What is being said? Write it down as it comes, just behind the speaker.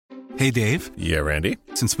Hey, Dave. Yeah, Randy.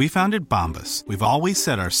 Since we founded Bombas, we've always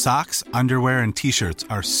said our socks, underwear, and T-shirts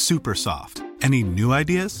are super soft. Any new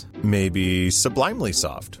ideas? Maybe sublimely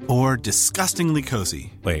soft. Or disgustingly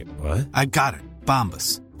cozy. Wait, what? I got it.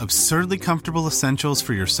 Bombas. Absurdly comfortable essentials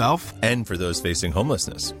for yourself and for those facing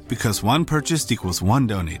homelessness. Because one purchased equals one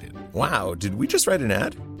donated. Wow, did we just write an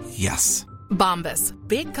ad? Yes. Bombas.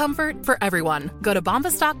 Big comfort for everyone. Go to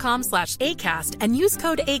bombas.com/ACAST and use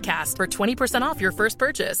code ACAST for 20% off your first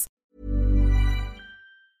purchase.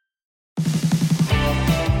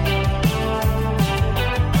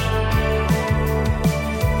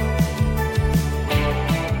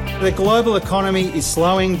 The global economy is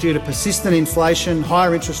slowing due to persistent inflation,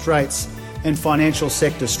 higher interest rates and financial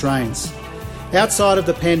sector strains. Outside of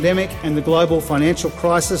the pandemic and the global financial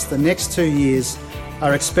crisis, the next 2 years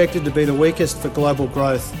are expected to be the weakest for global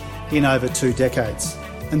growth in over 2 decades.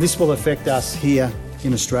 And this will affect us here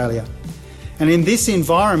in Australia. And in this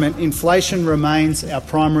environment, inflation remains our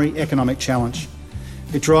primary economic challenge.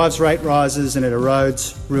 It drives rate rises and it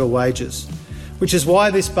erodes real wages, which is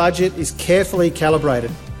why this budget is carefully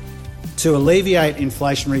calibrated to alleviate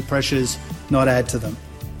inflationary pressures, not add to them.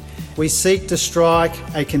 We seek to strike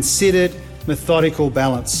a considered, methodical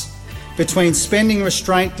balance between spending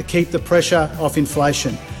restraint to keep the pressure off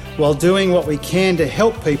inflation, while doing what we can to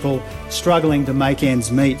help people struggling to make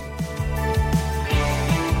ends meet.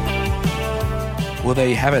 Well, there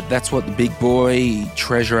you have it. That's what the big boy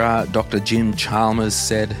treasurer, Dr. Jim Chalmers,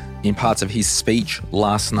 said in parts of his speech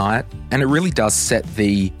last night. And it really does set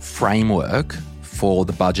the framework for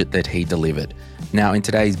the budget that he delivered. Now, in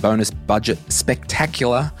today's bonus budget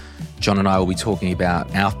spectacular, John and I will be talking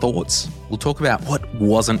about our thoughts. We'll talk about what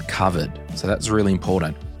wasn't covered. So that's really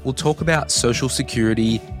important. We'll talk about social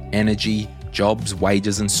security, energy, jobs,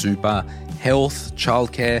 wages and super, health,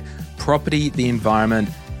 childcare, property, the environment,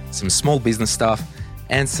 some small business stuff,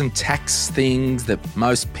 and some tax things that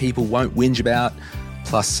most people won't whinge about,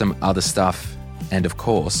 plus some other stuff. And of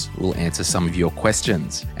course, we'll answer some of your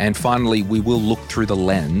questions. And finally, we will look through the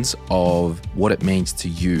lens of what it means to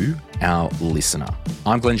you, our listener.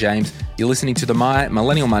 I'm Glenn James. You're listening to the My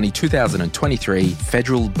Millennial Money 2023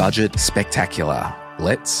 Federal Budget Spectacular.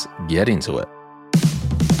 Let's get into it.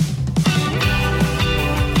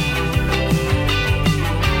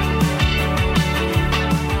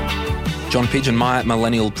 John Pidgeon, my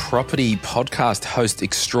Millennial Property Podcast host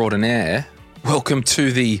extraordinaire. Welcome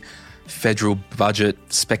to the Federal Budget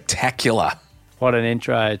Spectacular. What an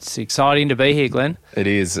intro. It's exciting to be here, Glenn. It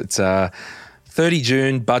is. It's 30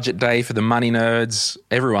 June, budget day for the money nerds.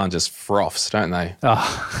 Everyone just froths, don't they?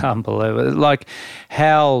 Oh, unbelievable. Like,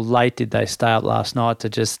 how late did they stay up last night to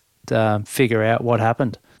just figure out what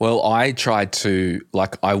happened? Well, I tried to,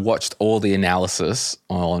 I watched all the analysis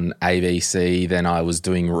on ABC, then I was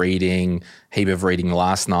doing heap of reading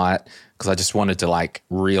last night because I just wanted to,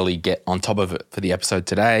 really get on top of it for the episode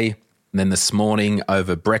today. And then this morning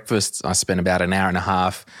over breakfast, I spent about an hour and a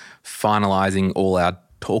half finalising all our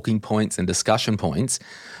talking points and discussion points.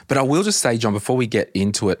 But I will just say, John, before we get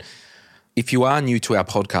into it, if you are new to our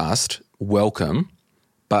podcast, welcome.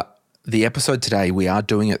 But the episode today, we are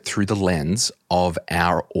doing it through the lens of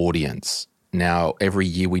our audience. Now, every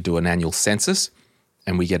year we do an annual census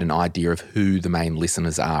and we get an idea of who the main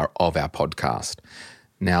listeners are of our podcast.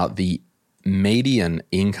 Now, the median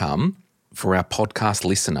income for our podcast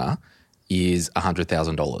listener is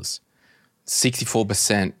 $100,000.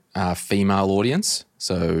 64% female audience.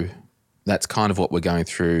 So that's kind of what we're going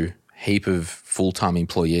through. Heap of full-time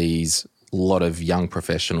employees, a lot of young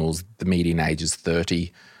professionals. The median age is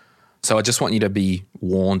 30. So I just want you to be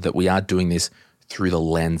warned that we are doing this through the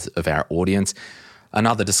lens of our audience.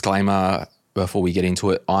 Another disclaimer before we get into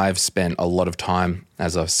it, I've spent a lot of time,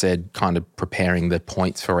 as I've said, kind of preparing the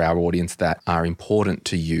points for our audience that are important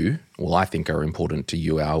to you. Well, I think are important to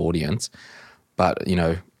you, our audience. But,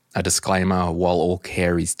 a disclaimer, while all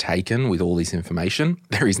care is taken with all this information,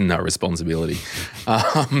 there is no responsibility.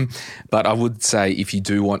 But I would say if you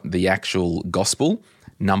do want the actual gospel,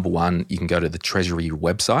 number one, you can go to the Treasury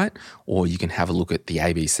website, or you can have a look at the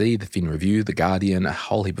ABC, the Fin Review, the Guardian, a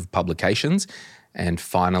whole heap of publications. And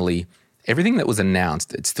finally, everything that was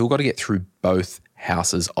announced, it's still got to get through both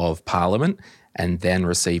houses of Parliament and then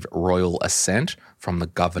receive royal assent from the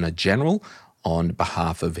Governor-General on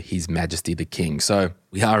behalf of His Majesty the King. So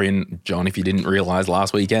we are in, John, if you didn't realise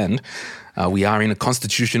last weekend, we are in a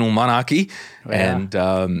constitutional monarchy, and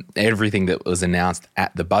everything that was announced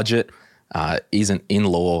at the budget isn't in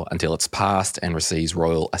law until it's passed and receives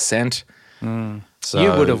royal assent. So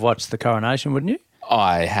you would have watched the coronation, wouldn't you?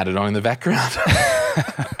 I had it on in the background.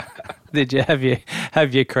 Did you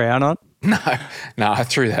have your crown on? No, I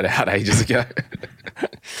threw that out ages ago.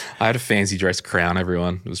 I had a fancy dress crown,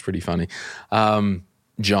 everyone. It was pretty funny.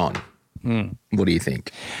 John, what do you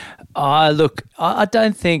think? Look, I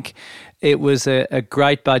don't think it was a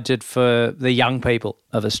great budget for the young people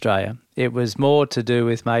of Australia. It was more to do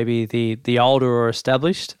with maybe the older or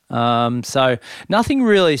established. So nothing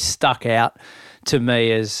really stuck out to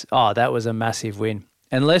me as, that was a massive win.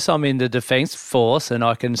 Unless I'm in the Defence Force and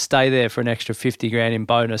I can stay there for an extra 50 grand in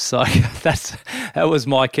bonus. Like that was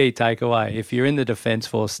my key takeaway. If you're in the Defence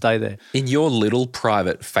Force, stay there. In your little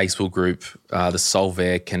private Facebook group, the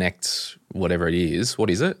Solvair Connect, whatever it is, what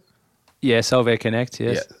is it? Yeah, Solvair Connect,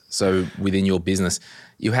 yes. Yeah. So within your business,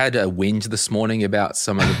 you had a whinge this morning about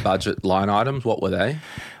some of the budget line items. What were they?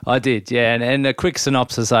 I did, yeah. And a quick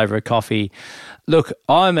synopsis over a coffee. Look,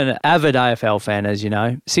 I'm an avid AFL fan, as you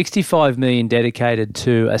know. $65 million dedicated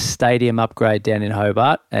to a stadium upgrade down in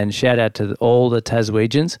Hobart, and shout out to all the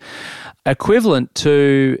Taswegians. Equivalent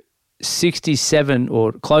to 67,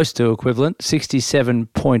 or close to equivalent,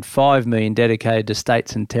 $67.5 million dedicated to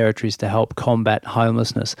states and territories to help combat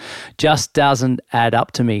homelessness. Just doesn't add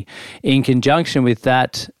up to me. In conjunction with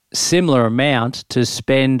that, similar amount to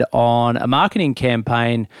spend on a marketing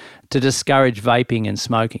campaign to discourage vaping and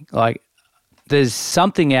smoking. Like, there's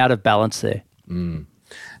something out of balance there.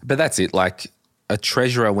 But that's it. Like, a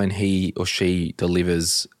treasurer, when he or she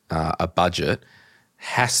delivers a budget,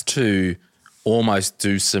 has to almost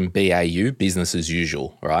do some BAU, business as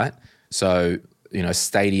usual, right? So,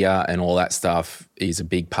 Stadia and all that stuff is a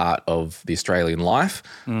big part of the Australian life.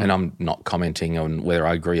 And I'm not commenting on whether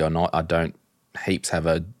I agree or not. I don't heaps have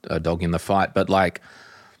a dog in the fight. But, like,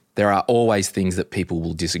 there are always things that people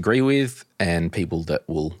will disagree with and people that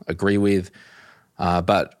will agree with.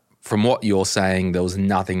 But from what you're saying, there was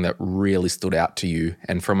nothing that really stood out to you.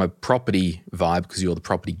 And from a property vibe, because you're the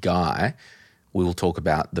property guy, we will talk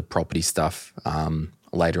about the property stuff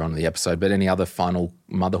later on in the episode. But any other final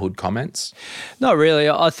motherhood comments? Not really.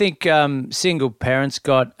 I think single parents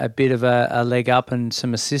got a bit of a leg up and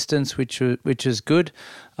some assistance, which is good.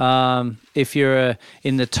 If you're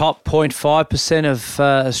in the top 0.5% of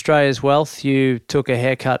Australia's wealth, you took a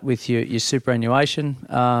haircut with your superannuation.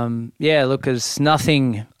 Look, there's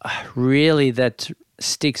nothing really that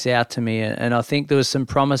sticks out to me. And I think there was some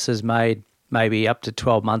promises made maybe up to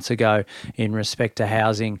 12 months ago in respect to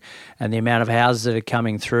housing and the amount of houses that are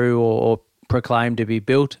coming through or proclaimed to be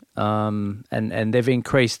built, and they've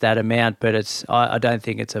increased that amount, but I don't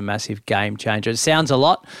think it's a massive game changer. It sounds a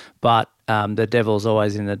lot, but the devil's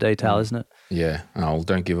always in the detail, isn't it? Yeah. Oh,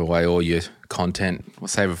 don't give away all your content. We'll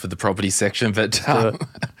save it for the property section. But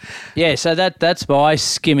yeah, so that's my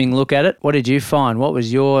skimming look at it. What did you find? What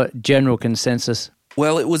was your general consensus?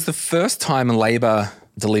 Well, it was the first time Labor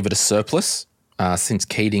delivered a surplus since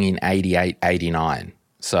Keating in 88, 89.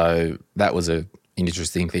 So that was an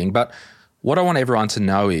interesting thing. But what I want everyone to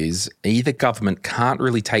know is either government can't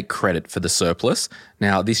really take credit for the surplus.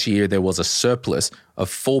 Now, this year there was a surplus of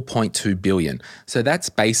 $4.2 billion. So that's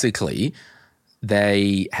basically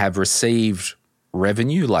they have received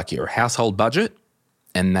revenue like your household budget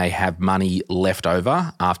and they have money left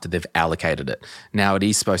over after they've allocated it. Now, it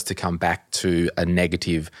is supposed to come back to a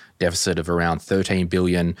negative deficit of around $13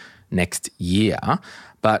 billion next year,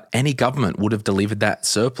 but any government would have delivered that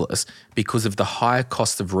surplus because of the higher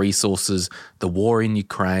cost of resources, the war in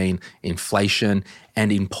Ukraine, inflation,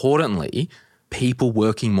 and importantly, people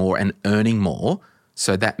working more and earning more.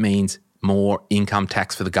 So that means more income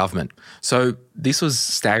tax for the government. So this was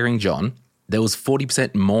staggering, John. There was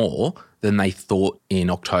 40% more than they thought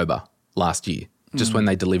in October last year, just when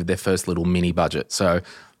they delivered their first little mini budget. So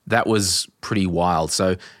that was pretty wild. So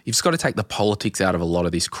you've just got to take the politics out of a lot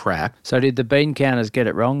of this crap. So did the bean counters get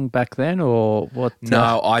it wrong back then or what?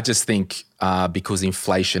 No, I just think because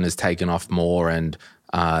inflation has taken off more and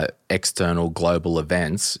external global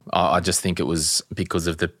events, I just think it was because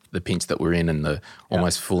of the pinch that we're in and the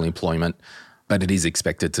almost full employment, but it is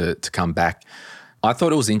expected to come back. I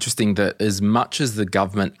thought it was interesting that as much as the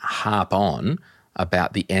government harp on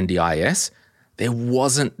about the NDIS, there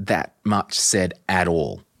wasn't that much said at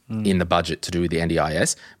all in the budget to do with the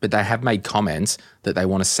NDIS, but they have made comments that they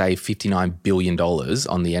want to save $59 billion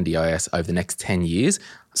on the NDIS over the next 10 years.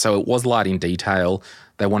 So it was light in detail.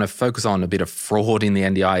 They want to focus on a bit of fraud in the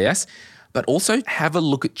NDIS, but also have a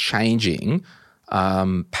look at changing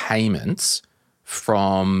payments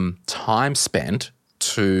from time spent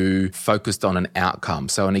to focused on an outcome.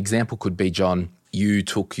 So an example could be, John, you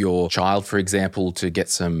took your child, for example, to get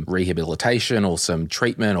some rehabilitation or some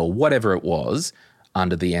treatment or whatever it was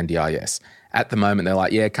under the NDIS. At the moment, they're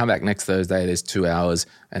like, yeah, come back next Thursday, there's 2 hours,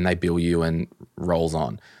 and they bill you and rolls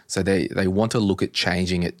on. So they want to look at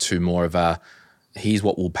changing it to more of a here's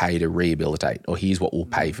what we'll pay to rehabilitate, or here's what we'll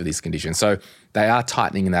pay for this condition. So they are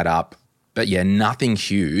tightening that up. But yeah, nothing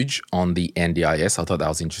huge on the NDIS. I thought that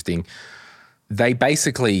was interesting. They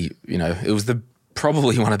basically, it was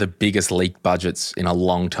probably one of the biggest leaked budgets in a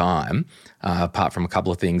long time, apart from a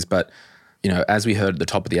couple of things. But, as we heard at the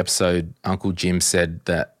top of the episode, Uncle Jim said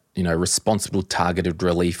that, responsible targeted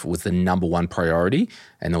relief was the number one priority,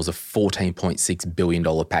 and there was a $14.6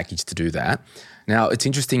 billion package to do that. Now, it's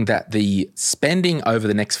interesting that the spending over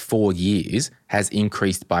the next 4 years has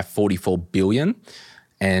increased by $44 billion,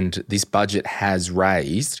 and this budget has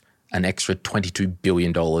raised an extra $22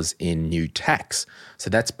 billion in new tax. So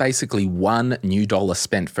that's basically $1 new dollar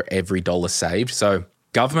spent for every dollar saved. So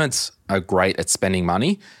governments are great at spending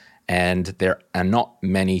money, and there are not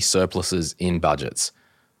many surpluses in budgets.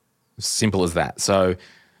 Simple as that. So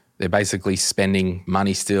they're basically spending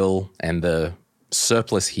money still, and the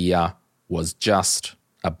surplus here was just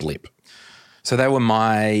a blip. So they were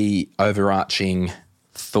my overarching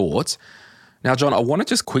thoughts. Now, John, I want to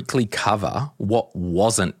just quickly cover what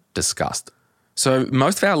wasn't discussed. So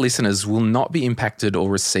most of our listeners will not be impacted or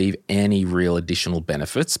receive any real additional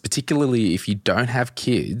benefits, particularly if you don't have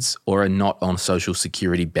kids or are not on Social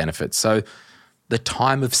Security benefits. So the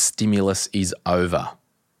time of stimulus is over.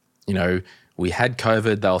 We had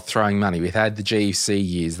COVID, they were throwing money. We had the GFC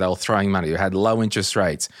years, they were throwing money. We had low interest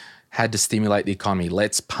rates, had to stimulate the economy.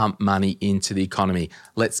 Let's pump money into the economy.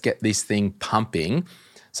 Let's get this thing pumping.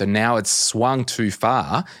 So now it's swung too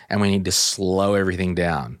far and we need to slow everything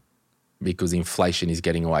down because inflation is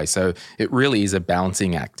getting away. So it really is a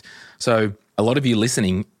balancing act. So a lot of you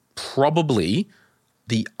listening, probably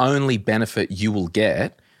the only benefit you will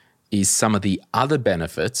get is some of the other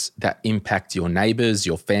benefits that impact your neighbours,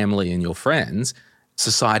 your family and your friends,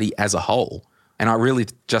 society as a whole. And I really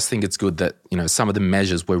just think it's good that, some of the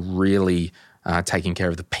measures were really taking care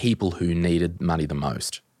of the people who needed money the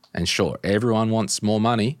most. And sure, everyone wants more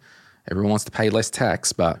money, everyone wants to pay less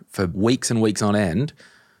tax, but for weeks and weeks on end,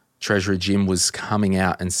 Treasurer Jim was coming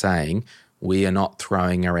out and saying, we are not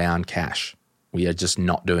throwing around cash. We are just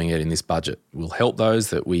not doing it in this budget. We'll help those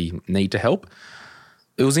that we need to help.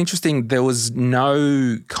 It was interesting, there was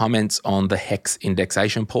no comments on the HECS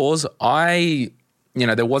indexation pause.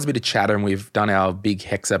 There was a bit of chatter, and we've done our big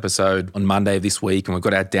HECS episode on Monday of this week, and we've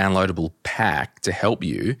got our downloadable pack to help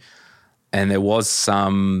you. And there was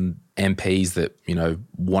some MPs that,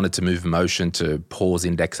 wanted to move a motion to pause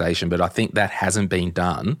indexation, but I think that hasn't been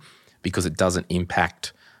done because it doesn't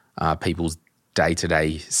impact people's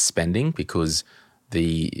day-to-day spending, because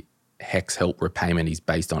the HECS help repayment is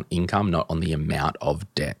based on income, not on the amount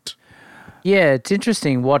of debt. Yeah, it's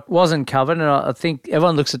interesting what wasn't covered, and I think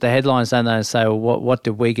everyone looks at the headlines, don't they, and say, well, what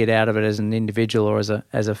did we get out of it as an individual or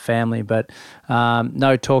as a family? But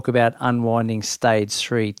no talk about unwinding stage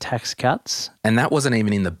 3 tax cuts. And that wasn't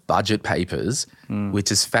even in the budget papers,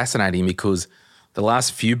 which is fascinating because the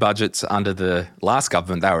last few budgets under the last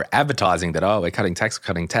government, they were advertising that, we're cutting tax,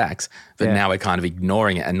 but now we're kind of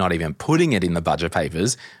ignoring it and not even putting it in the budget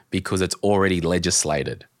papers because it's already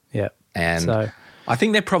legislated. Yeah. And I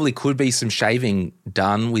think there probably could be some shaving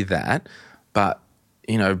done with that, but,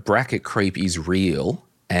 bracket creep is real,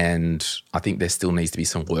 and I think there still needs to be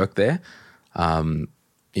some work there.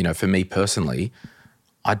 For me personally,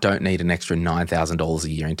 I don't need an extra $9,000 a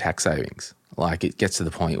year in tax savings. Like, it gets to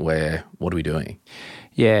the point where, what are we doing?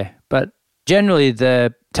 Yeah, but generally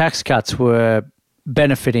the tax cuts were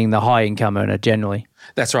benefiting the high income earner generally.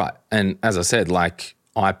 That's right. And as I said,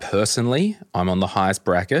 I'm on the highest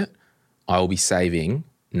bracket. I will be saving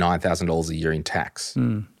 $9,000 a year in tax.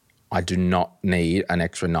 I do not need an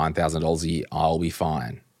extra $9,000 a year. I'll be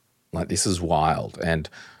fine. This is wild.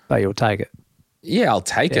 But you'll take it. Yeah, I'll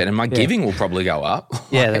take it. And my giving will probably go up.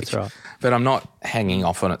 Yeah, that's right. But I'm not hanging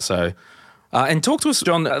off on it. So, and talk to us,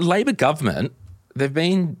 John. Labor government, they've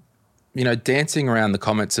been, dancing around the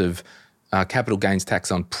comments of capital gains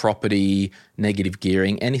tax on property, negative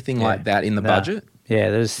gearing, anything like that in the budget? Yeah,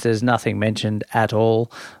 there's nothing mentioned at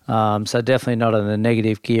all. So definitely not in the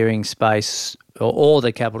negative gearing space or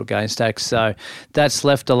the capital gains tax. So that's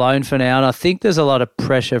left alone for now. And I think there's a lot of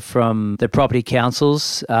pressure from the property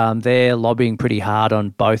councils. They're lobbying pretty hard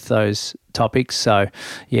on both those topics. So,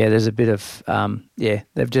 there's a bit of,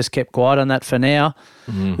 they've just kept quiet on that for now,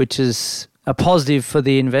 which is a positive for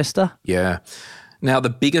the investor. Yeah. Now, the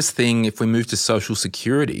biggest thing, if we move to Social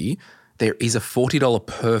Security, there is a $40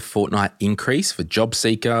 per fortnight increase for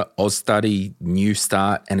JobSeeker, AusStudy,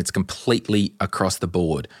 Newstart, and it's completely across the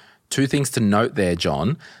board. Two things to note there,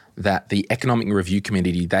 John, that the Economic Review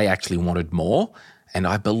Committee, they actually wanted more, and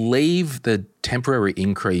I believe the temporary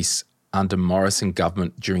increase under Morrison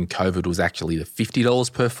government during COVID was actually the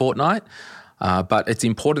 $50 per fortnight. But it's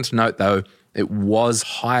important to note, though, it was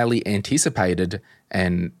highly anticipated,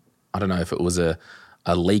 and I don't know if it was a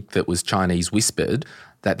leak that was Chinese whispered,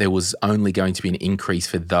 that there was only going to be an increase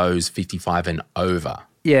for those 55 and over.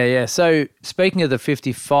 Yeah. So speaking of the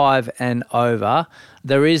 55 and over,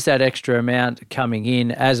 there is that extra amount coming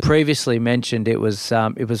in. As previously mentioned, it was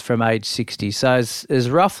from age 60. So it's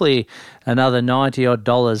roughly another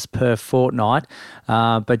 $90 per fortnight,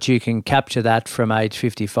 but you can capture that from age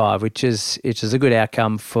 55, which is a good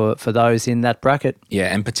outcome for those in that bracket.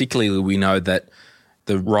 Yeah, and particularly we know that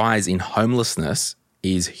the rise in homelessness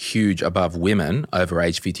is huge above women over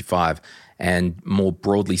age 55. And more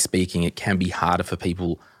broadly speaking, it can be harder for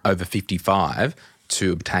people over 55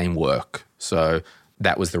 to obtain work. So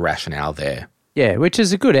that was the rationale there. Yeah, which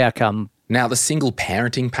is a good outcome. Now, the single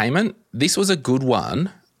parenting payment, this was a good one.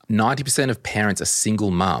 90% of parents are single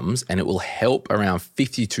mums, and it will help around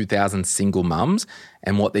 52,000 single mums.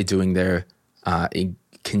 And what they're doing there,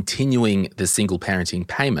 continuing the single parenting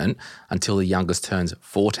payment until the youngest turns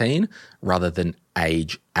 14 rather than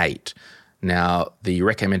age 8. Now, the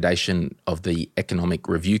recommendation of the Economic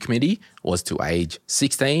Review Committee was to age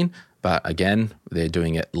 16, but again, they're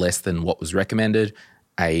doing it less than what was recommended,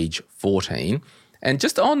 age 14. And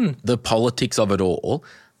just on the politics of it all,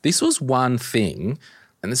 this was one thing,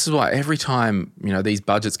 and this is why every time, these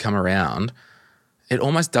budgets come around, it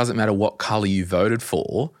almost doesn't matter what colour you voted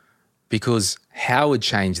for, because Howard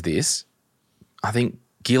changed this. I think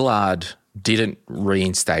Gillard didn't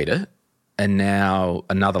reinstate it. And now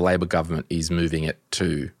another Labor government is moving it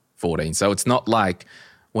to 14. So it's not like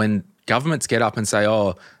when governments get up and say,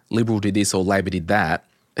 oh, Liberal did this or Labor did that,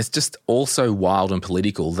 it's just also wild and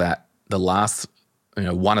political that the last,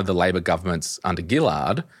 one of the Labor governments under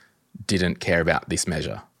Gillard didn't care about this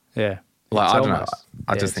measure. Yeah. I don't know.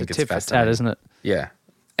 I just think it's fascinating. Tat, isn't it? Yeah.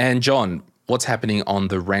 And John, what's happening on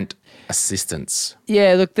the rent assistance?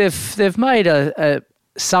 Yeah, look, they've made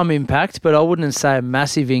some impact, but I wouldn't say a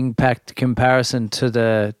massive impact comparison to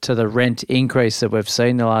the rent increase that we've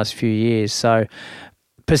seen the last few years. So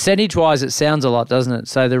percentage-wise, it sounds a lot, doesn't it?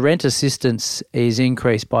 So the rent assistance is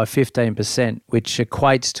increased by 15%, which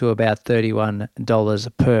equates to about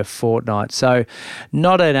 $31 per fortnight. So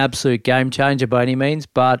not an absolute game changer by any means,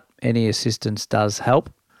 but any assistance does help.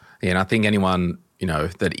 Yeah, and I think anyone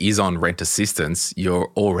that is on rent assistance,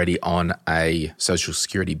 you're already on a social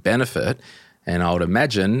security benefit. And I would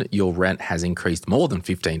imagine your rent has increased more than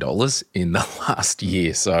 $15 in the last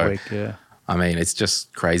year. So, I mean, it's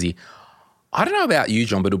just crazy. I don't know about you,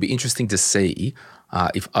 John, but it'll be interesting to see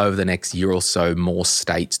if over the next year or so more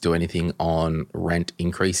states do anything on rent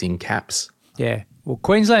increasing caps. Yeah. Well,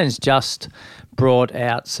 Queensland's just brought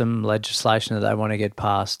out some legislation that they want to get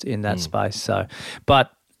passed in that space. So,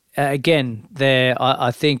 but again,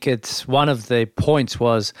 I think it's one of the points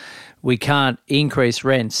was we can't increase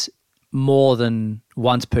rents more than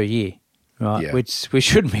once per year, right? Yeah. Which we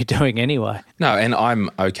shouldn't be doing anyway. No, and I'm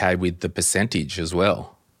okay with the percentage as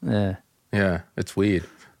well. Yeah. Yeah, it's weird.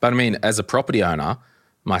 But I mean, as a property owner,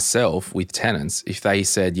 myself with tenants, if they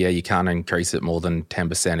said, yeah, you can't increase it more than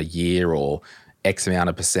 10% a year or X amount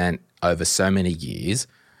of percent over so many years,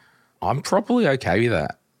 I'm probably okay with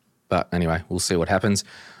that. But anyway, we'll see what happens.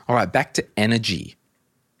 All right, back to energy.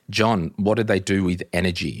 John, what did they do with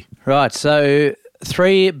energy? Right, so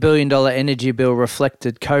 $3 billion energy bill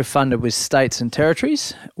reflected co-funded with states and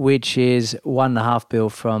territories, which is $1.5 billion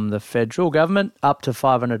from the federal government, up to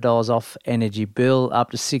 $500 off energy bill,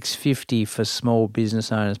 up to $650 for small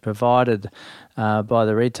business owners provided by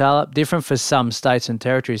the retailer. Different for some states and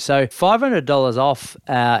territories. So $500 off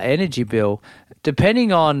our energy bill,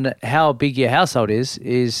 depending on how big your household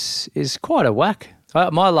is quite a whack.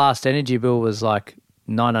 My last energy bill was like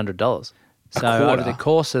 $900. So over the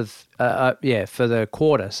course of, for the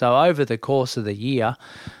quarter. So over the course of the year,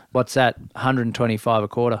 what's that, $125 a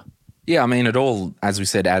quarter? Yeah, I mean, it all, as we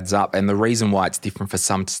said, adds up. And the reason why it's different for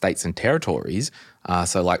some states and territories,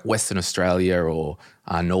 so like Western Australia or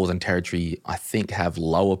Northern Territory, I think have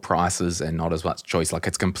lower prices and not as much choice. Like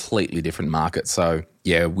it's completely different market. So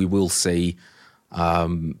yeah, we will see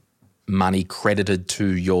money credited to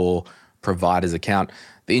your provider's account.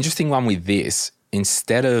 The interesting one with this,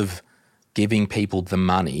 instead of giving people the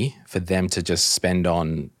money for them to just spend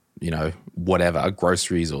on, whatever,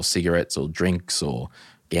 groceries or cigarettes or drinks or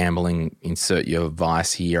gambling, insert your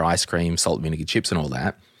vice here, ice cream, salt, vinegar, chips and all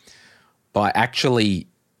that, by actually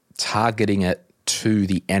targeting it to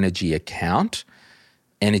the energy account,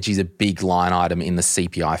 energy is a big line item in the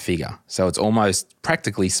CPI figure. So it's almost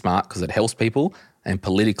practically smart because it helps people and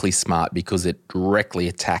politically smart because it directly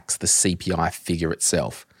attacks the CPI figure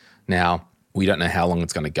itself. Now, We don't know how long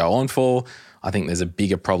it's going to go on for. I think there's a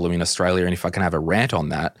bigger problem in Australia, and if I can have a rant on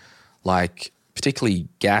that, like particularly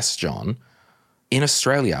gas, John, in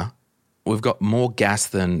Australia, we've got more gas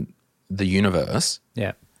than the universe.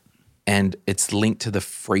 Yeah. And it's linked to the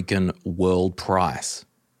freaking world price.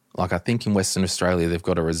 Like I think in Western Australia, they've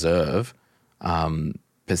got a reserve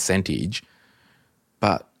percentage,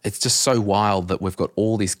 but it's just so wild that we've got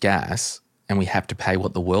all this gas and we have to pay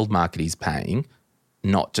what the world market is paying,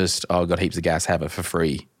 not just, I've got heaps of gas, have it for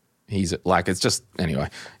free. It's just, anyway,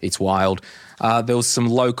 it's wild. There was some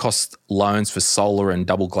low-cost loans for solar and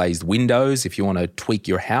double-glazed windows if you want to tweak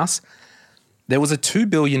your house. There was a $2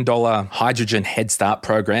 billion hydrogen Head Start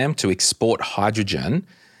program to export hydrogen,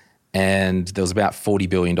 and there was about $40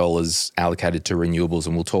 billion allocated to renewables,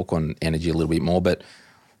 and we'll talk on energy a little bit more. But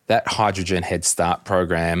that hydrogen Head Start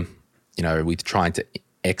program, with trying to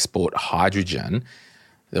export hydrogen,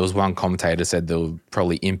 there was one commentator said there would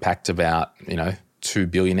probably impact about, 2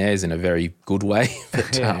 billionaires in a very good way.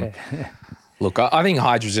 But, look, I think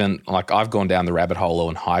hydrogen, like I've gone down the rabbit hole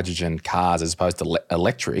on hydrogen cars as opposed to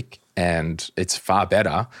electric, and it's far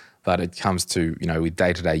better. But it comes to, with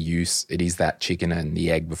day-to-day use, it is that chicken and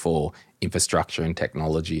the egg before infrastructure and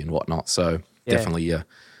technology and whatnot. So definitely a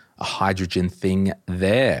hydrogen thing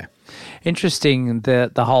there. Interesting,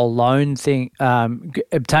 the whole loan thing,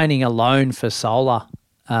 obtaining a loan for solar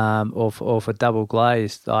or for double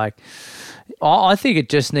glazed. Like, I think it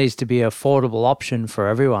just needs to be an affordable option for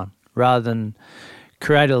everyone rather than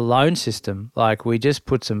create a loan system. Like, we just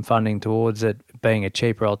put some funding towards it being a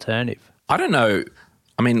cheaper alternative. I don't know.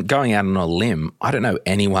 I mean, going out on a limb, I don't know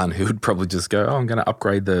anyone who would probably just go, I'm going to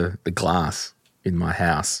upgrade the glass in my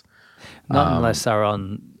house. Not unless they're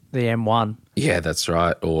on the M1. Yeah, that's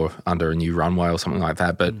right, or under a new runway or something like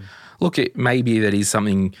that. But look, maybe that is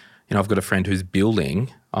something, I've got a friend who's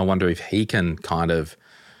building. I wonder if he can kind of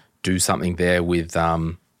do something there with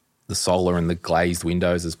the solar and the glazed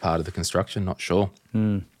windows as part of the construction. Not sure.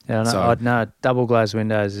 Yeah, no, double glazed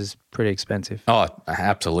windows is pretty expensive. Oh,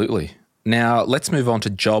 absolutely. Now, let's move on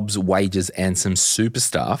to jobs, wages, and some super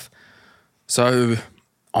stuff. So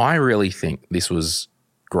I really think this was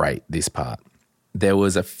great, this part. There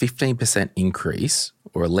was a 15% increase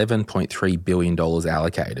or $11.3 billion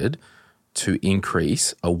allocated to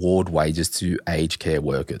increase award wages to aged care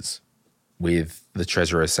workers, with the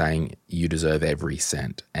Treasurer saying you deserve every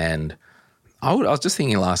cent. And I was just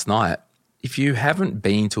thinking last night, if you haven't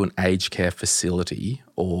been to an aged care facility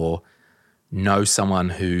or know someone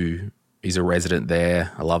who is a resident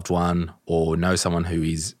there, a loved one, or know someone who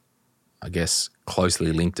is, I guess,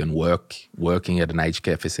 closely linked and working at an aged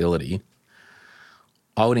care facility,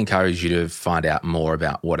 I would encourage you to find out more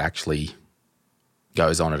about what actually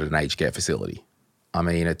goes on at an aged care facility. I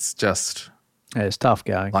mean, it's just... Yeah, it's tough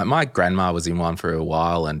going. Like, my grandma was in one for a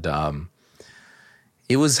while, and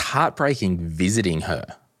it was heartbreaking visiting her,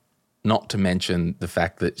 not to mention the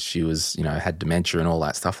fact that she was, had dementia and all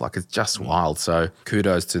that stuff. Like, it's just wild. So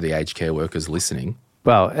kudos to the aged care workers listening.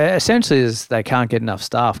 Well, essentially they can't get enough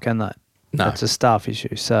staff, can they? No. It's a staff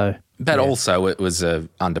issue. So, but also it was a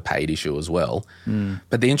underpaid issue as well.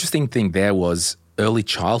 But the interesting thing there was early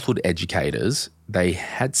childhood educators, they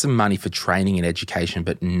had some money for training and education,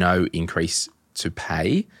 but no increase to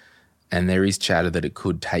pay. And there is chatter that it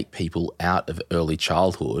could take people out of early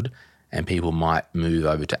childhood and people might move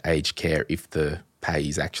over to aged care if the pay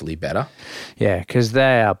is actually better. Yeah, because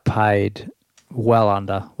they are paid well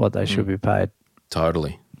under what they should be paid.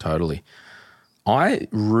 Totally. I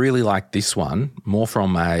really like this one, more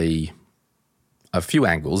from a few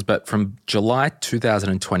angles, but from July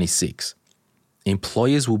 2026,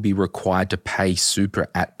 employers will be required to pay super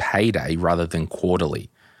at payday rather than quarterly,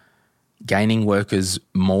 gaining workers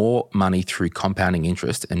more money through compounding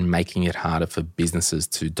interest and making it harder for businesses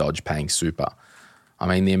to dodge paying super. I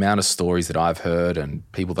mean, the amount of stories that I've heard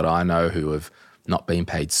and people that I know who have not been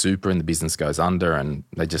paid super and the business goes under and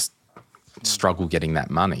they just struggle getting that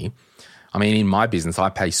money. I mean, in my business, I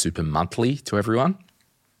pay super monthly to everyone,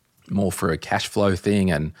 more for a cash flow thing,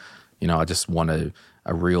 and, I just want a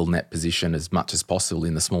real net position as much as possible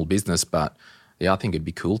in the small business. But, yeah, I think it'd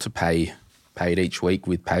be cool to pay it each week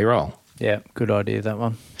with payroll. Yeah, good idea, that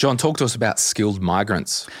one. John, talk to us about skilled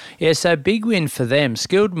migrants. Yeah, so big win for them.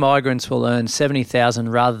 Skilled migrants will earn $70,000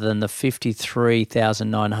 rather than the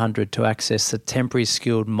 $53,900 to access the temporary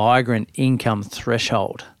skilled migrant income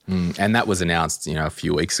threshold. And that was announced, a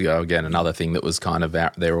few weeks ago. Again, another thing that was kind of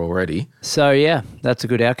out there already. So, yeah, that's a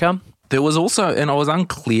good outcome. There was also, and I was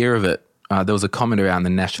unclear of it, there was a comment around the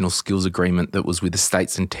National Skills Agreement that was with the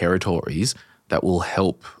states and territories that will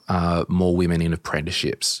help more women in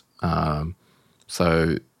apprenticeships.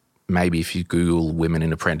 So maybe if you Google women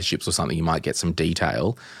in apprenticeships or something, you might get some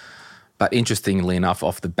detail. But interestingly enough,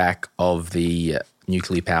 off the back of the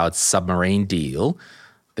nuclear-powered submarine deal,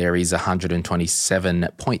 there is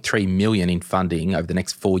 $127.3 million in funding over the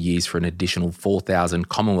next 4 years for an additional 4,000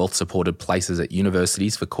 Commonwealth-supported places at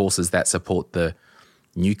universities for courses that support the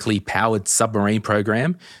nuclear-powered submarine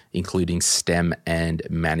program, including STEM and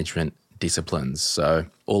management disciplines. So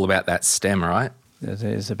all about that STEM, right? It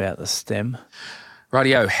is about the STEM.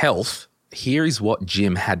 Rightio, health. Here is what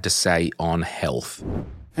Jim had to say on health.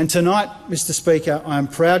 And tonight, Mr Speaker, I am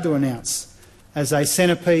proud to announce, as a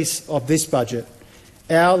centrepiece of this budget,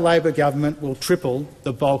 our Labor government will triple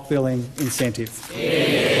the bulk billing incentive.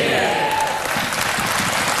 Yeah.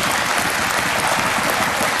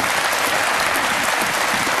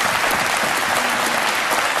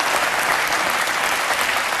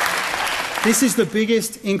 This is the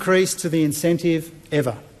biggest increase to the incentive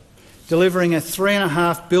ever, delivering a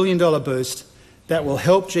 $3.5 billion boost that will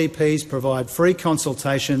help GPs provide free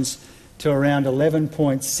consultations to around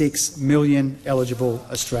 11.6 million eligible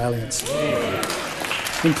Australians,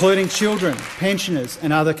 including children, pensioners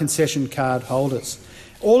and other concession card holders.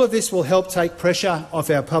 All of this will help take pressure off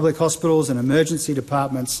our public hospitals and emergency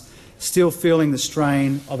departments still feeling the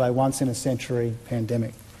strain of a once-in-a-century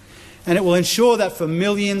pandemic. And it will ensure that for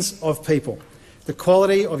millions of people, the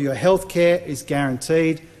quality of your health care is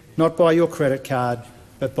guaranteed not by your credit card,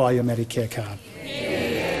 but by your Medicare card.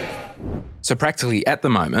 So practically at the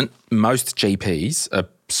moment, most GPs are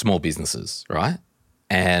small businesses, right?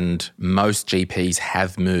 And most GPs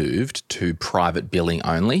have moved to private billing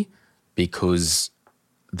only because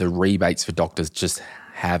the rebates for doctors just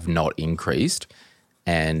have not increased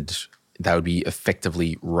and they would be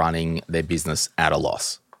effectively running their business at a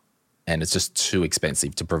loss. And it's just too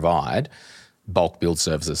expensive to provide bulk billed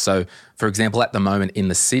services. So, for example, at the moment in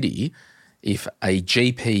the city, if a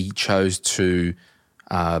GP chose to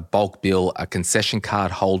bulk bill a concession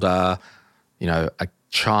card holder, a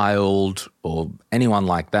child or anyone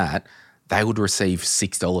like that, they would receive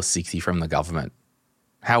 $6.60 from the government.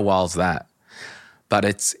 How wild's that? But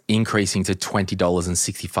it's increasing to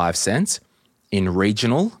 $20.65 in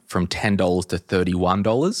regional, from $10 to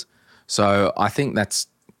 $31. So I think that's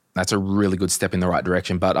a really good step in the right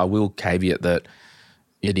direction. But I will caveat that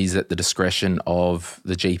it is at the discretion of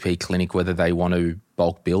the GP clinic whether they want to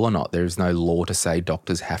bulk bill or not. There is no law to say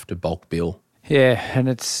doctors have to bulk bill. Yeah, and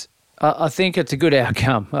I think it's a good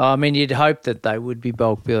outcome. I mean, you'd hope that they would be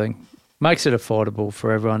bulk billing. Makes it affordable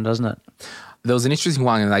for everyone, doesn't it? There was an interesting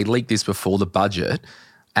one, and they leaked this before the budget.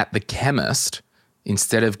 At the chemist,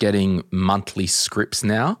 instead of getting monthly scripts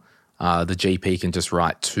now, the GP can just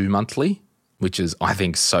write 2 monthly, which is, I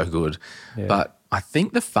think, so good. Yeah. But I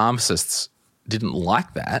think the pharmacists didn't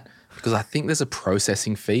like that because I think there's a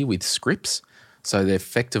processing fee with scripts. So they're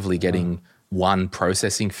effectively getting one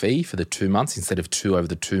processing fee for the 2 months instead of 2 over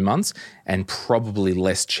the 2 months, and probably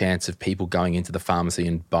less chance of people going into the pharmacy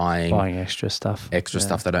and buying extra stuff.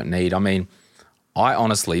 Stuff they don't need. I mean, I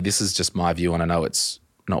honestly, this is just my view and I know it's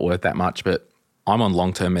not worth that much, but I'm on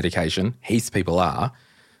long-term medication. Heaps of people are.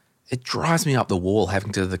 It drives me up the wall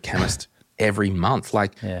having to go to the chemist every month.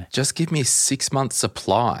 Just give me a 6-month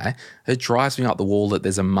supply. It drives me up the wall that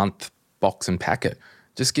there's a month box and packet.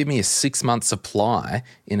 Just give me a 6-month supply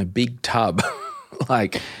in a big tub. I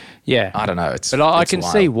don't know. But I can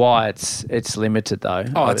see why it's limited though.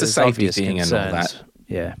 Oh, it's a safety thing concerns. And all that.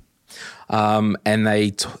 Yeah. And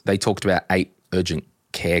they talked about 8 urgent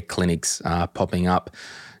care clinics popping up.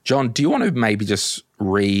 John, do you want to maybe just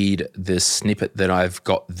read the snippet that I've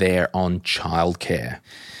got there on childcare?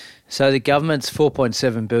 So the government's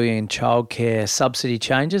 $4.7 billion childcare subsidy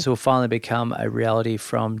changes will finally become a reality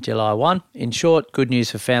from July 1. In short, good news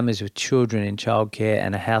for families with children in childcare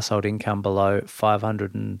and a household income below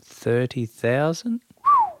 $530,000.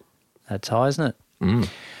 That's high, isn't it? Mm.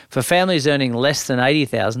 For families earning less than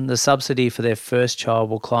 $80,000, the subsidy for their first child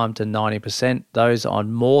will climb to 90%. Those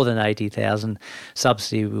on more than $80,000,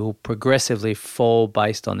 subsidy will progressively fall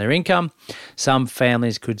based on their income. Some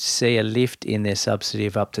families could see a lift in their subsidy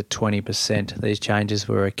of up to 20%. These changes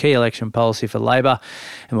were a key election policy for Labor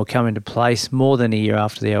and will come into place more than a year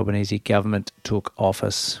after the Albanese government took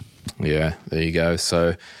office. Yeah, there you go.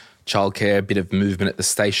 So childcare, a bit of movement at the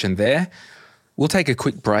station there. We'll take a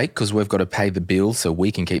quick break because we've got to pay the bill so we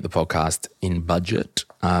can keep the podcast in budget.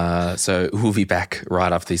 So we'll be back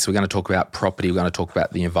right after this. We're going to talk about property. We're going to talk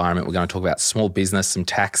about the environment. We're going to talk about small business, some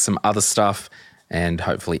tax, some other stuff, and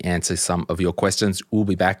hopefully answer some of your questions. We'll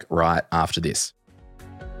be back right after this.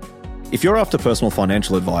 If you're after personal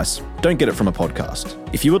financial advice, don't get it from a podcast.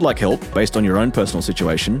 If you would like help based on your own personal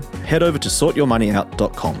situation, head over to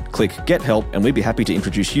sortyourmoneyout.com. Click Get Help and we'd be happy to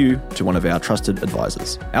introduce you to one of our trusted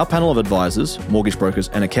advisors. Our panel of advisors, mortgage brokers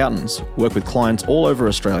and accountants work with clients all over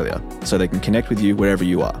Australia so they can connect with you wherever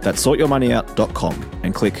you are. That's sortyourmoneyout.com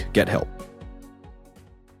and click Get Help.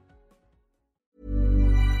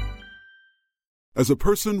 As a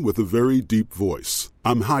person with a very deep voice,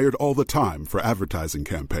 I'm hired all the time for advertising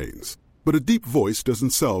campaigns. But a deep voice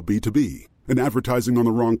doesn't sell B2B, and advertising on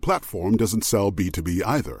the wrong platform doesn't sell B2B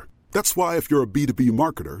either. That's why if you're a B2B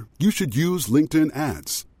marketer, you should use LinkedIn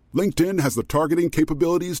ads. LinkedIn has the targeting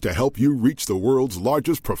capabilities to help you reach the world's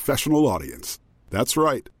largest professional audience. That's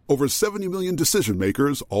right, over 70 million decision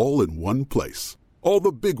makers all in one place. All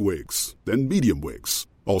the big wigs, then medium wigs,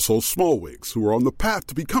 also small wigs who are on the path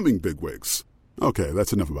to becoming big wigs. Okay,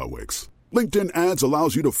 that's enough about wigs. LinkedIn ads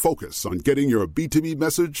allows you to focus on getting your B2B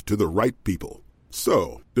message to the right people.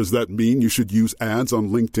 So, does that mean you should use ads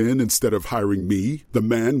on LinkedIn instead of hiring me, the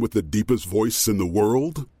man with the deepest voice in the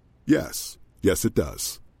world? Yes. Yes, it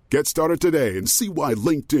does. Get started today and see why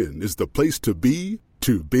LinkedIn is the place to be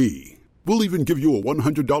to be. We'll even give you a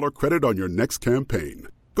 $100 credit on your next campaign.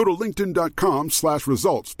 Go to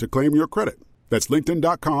linkedin.com/results to claim your credit. That's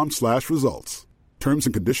linkedin.com/results. Terms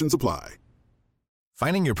and conditions apply.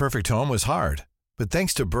 Finding your perfect home was hard, but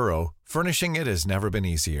thanks to Burrow, furnishing it has never been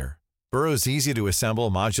easier. Burrow's easy-to-assemble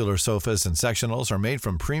modular sofas and sectionals are made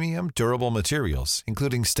from premium, durable materials,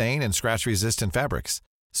 including stain and scratch-resistant fabrics.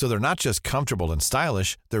 So they're not just comfortable and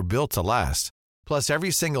stylish, they're built to last. Plus, every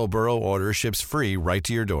single Burrow order ships free right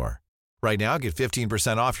to your door. Right now, get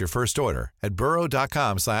 15% off your first order at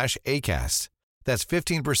burrow.com/ACAST. That's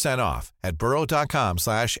 15% off at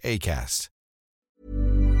burrow.com/ACAST.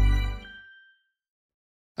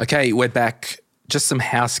 Okay, we're back. Just some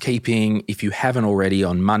housekeeping. If you haven't already,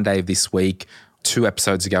 on Monday of this week, 2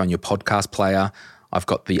 episodes ago on your podcast player, I've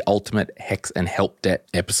got the ultimate HECS and HELP debt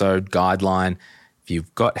episode guideline. If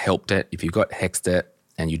you've got HELP debt, if you've got HECS debt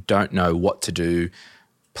and you don't know what to do,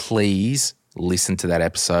 please listen to that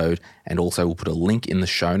episode. And also we'll put a link in the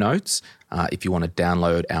show notes if you want to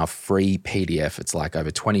download our free PDF. It's like over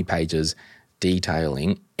 20 pages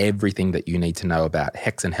detailing everything that you need to know about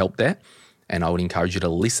HECS and HELP debt. And I would encourage you to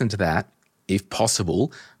listen to that, if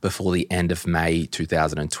possible, before the end of May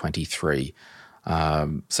 2023.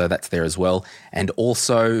 So that's there as well. And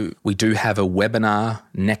also, we do have a webinar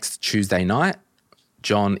next Tuesday night.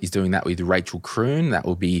 John is doing that with Rachel Kroon. That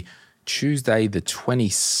will be Tuesday the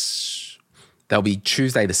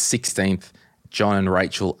 16th. John and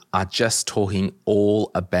Rachel are just talking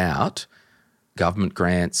all about government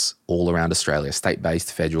grants all around Australia,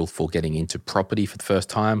 state-based, federal, for getting into property for the first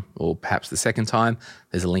time or perhaps the second time.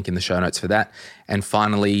 There's a link in the show notes for that. And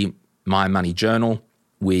finally, My Money Journal.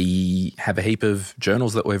 We have a heap of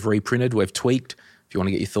journals that we've reprinted, we've tweaked. If you want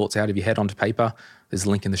to get your thoughts out of your head onto paper, there's a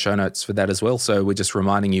link in the show notes for that as well. So we're just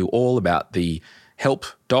reminding you all about the HELP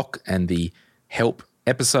doc and the HELP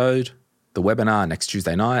episode, the webinar next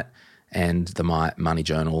Tuesday night, and the My Money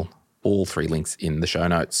Journal, all 3 links in the show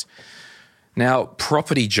notes. Now,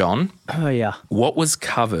 property, John. Oh, yeah. What was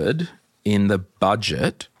covered in the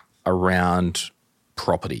budget around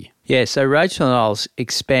property? Yeah, so Rachel and I'll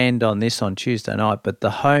expand on this on Tuesday night, but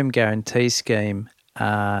the Home Guarantee Scheme,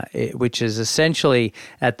 which is essentially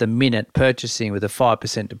at the minute purchasing with a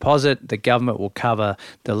 5% deposit, the government will cover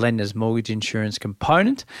the lender's mortgage insurance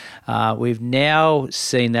component. We've now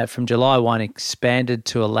seen that from July 1 expanded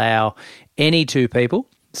to allow any 2 people,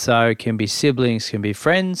 so it can be siblings, can be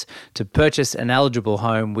friends, to purchase an eligible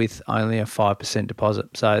home with only a 5% deposit.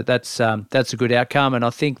 So that's a good outcome, and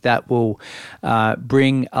I think that will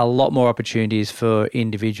bring a lot more opportunities for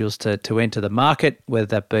individuals to enter the market, whether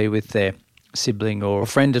that be with their sibling or a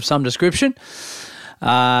friend of some description.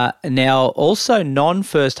 Now, also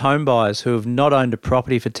non-first home buyers who have not owned a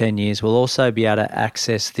property for 10 years will also be able to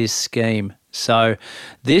access this scheme. So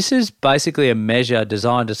this is basically a measure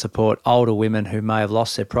designed to support older women who may have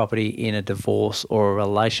lost their property in a divorce or a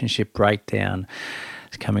relationship breakdown.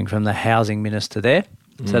 It's coming from the housing minister there.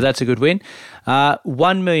 So that's a good win.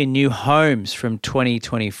 1 million new homes from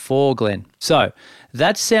 2024, Glenn. So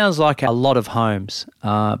that sounds like a lot of homes,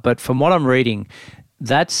 but from what I'm reading,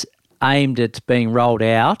 that's aimed at being rolled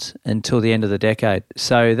out until the end of the decade.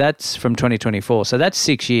 So that's from 2024. So that's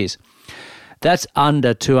 6 years. That's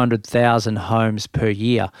under 200,000 homes per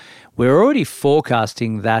year. We're already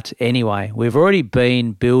forecasting that anyway. We've already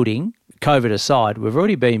been building, COVID aside, we've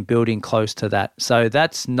already been building close to that. So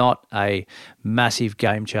that's not a massive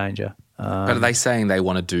game changer. But are they saying they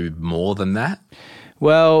want to do more than that?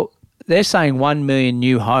 Well, they're saying 1 million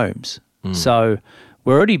new homes. So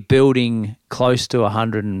we're already building close to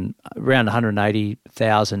around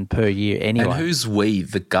 180,000 per year anyway. And who's we?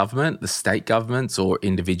 The government, the state governments, or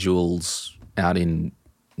individuals out in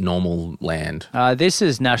normal land? This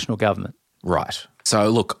is national government. Right. So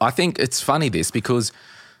look, I think it's funny this because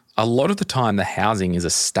a lot of the time the housing is a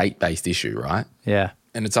state-based issue, right? Yeah.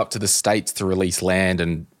 And it's up to the states to release land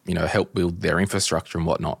and, help build their infrastructure and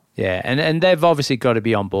whatnot. Yeah, and they've obviously got to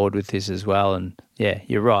be on board with this as well. And yeah,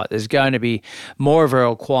 you're right. There's going to be more of a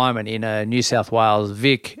requirement in a New South Wales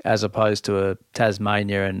VIC as opposed to a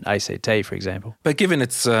Tasmania and ACT, for example. But given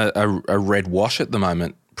it's a red wash at the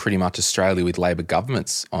moment, pretty much Australia with Labor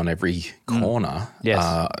governments on every corner,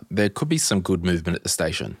 Yes. There could be some good movement at the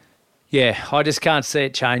station. Yeah, I just can't see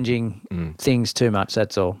it changing things too much,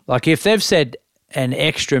 that's all. Like if they've said an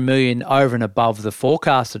extra $1 million over and above the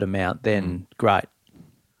forecasted amount, then great.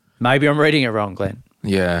 Maybe I'm reading it wrong, Glenn.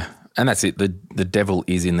 Yeah, and that's it. The devil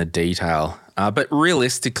is in the detail. But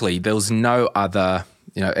realistically, there was no other,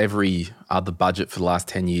 every other budget for the last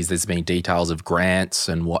 10 years, there's been details of grants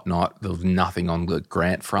and whatnot. There was nothing on the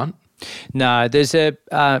grant front. No, there's a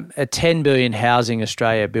 10 billion Housing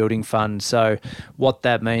Australia Building Fund. So what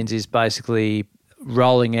that means is basically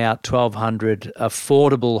rolling out 1,200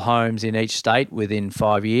 affordable homes in each state within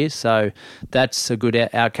 5 years. So that's a good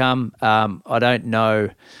outcome. I don't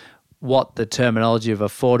know what the terminology of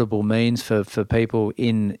affordable means for people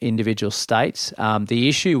in individual states. The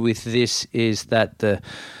issue with this is that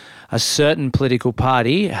a certain political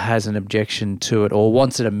party has an objection to it or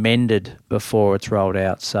wants it amended before it's rolled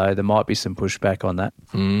out. So there might be some pushback on that.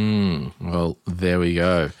 Well, there we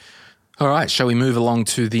go. All right, shall we move along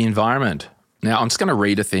to the environment? Now, I'm just going to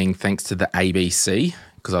read a thing thanks to the ABC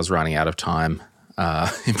because I was running out of time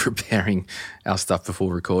in preparing our stuff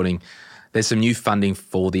before recording. There's some new funding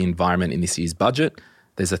for the environment in this year's budget.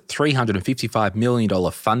 There's a $355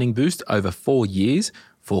 million funding boost over 4 years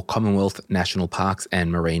for Commonwealth National Parks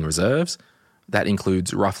and Marine Reserves. That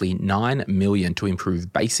includes roughly $9 million to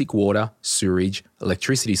improve basic water, sewerage,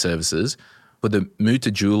 electricity services for the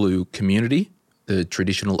Mutijulu community, the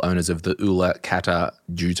traditional owners of the Ula Kata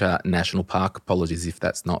Juta National Park. Apologies if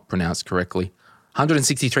that's not pronounced correctly.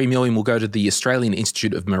 $163 million will go to the Australian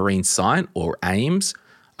Institute of Marine Science, or AIMS,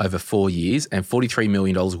 over 4 years, and $43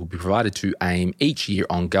 million will be provided to AIM each year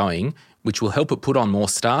ongoing, which will help it put on more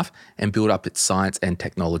staff and build up its science and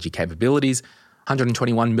technology capabilities.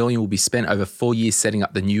 $121 million will be spent over 4 years setting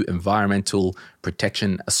up the new Environmental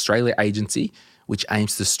Protection Australia Agency, which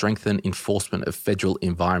aims to strengthen enforcement of federal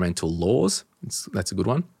environmental laws. That's a good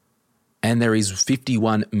one. And there is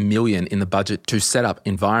 $51 million in the budget to set up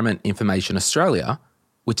Environment Information Australia,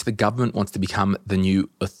 which the government wants to become the new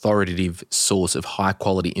authoritative source of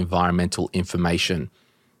high-quality environmental information.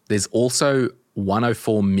 There's also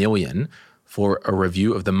 $104 million for a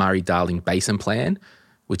review of the Murray-Darling Basin Plan,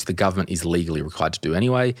 which the government is legally required to do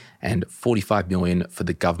anyway, and $45 million for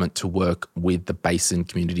the government to work with the basin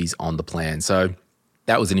communities on the plan. So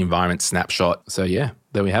that was an environment snapshot. So yeah,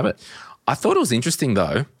 there we have it. I thought it was interesting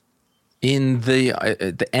though, in the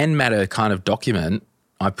NMatter kind of document,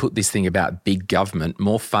 I put this thing about big government.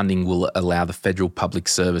 More funding will allow the federal public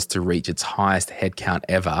service to reach its highest headcount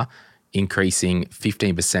ever, increasing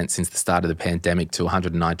 15% since the start of the pandemic to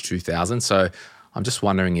 192,000. So I'm just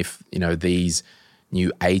wondering if, these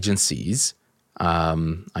new agencies,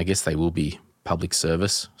 I guess they will be public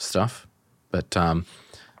service stuff. But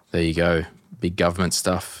there you go, big government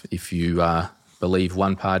stuff, if you believe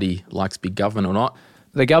one party likes big government or not.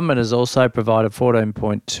 The government has also provided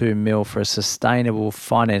 $14.2 million for a sustainable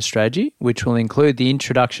finance strategy, which will include the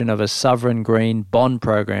introduction of a sovereign green bond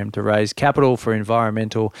program to raise capital for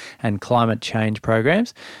environmental and climate change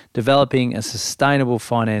programs, developing a sustainable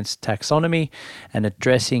finance taxonomy, and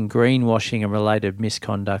addressing greenwashing and related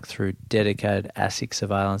misconduct through dedicated ASIC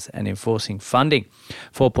surveillance and enforcing funding.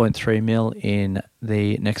 $4.3 million in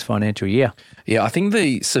the next financial year. Yeah, I think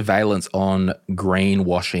the surveillance on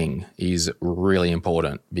greenwashing is really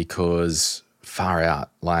important because far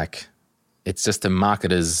out, it's just a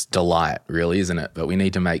marketer's delight, really, isn't it? But we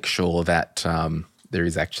need to make sure that there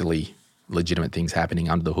is actually legitimate things happening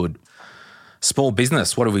under the hood. Small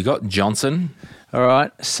business, what have we got, Johnson? All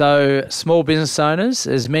right, so small business owners,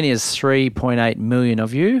 as many as 3.8 million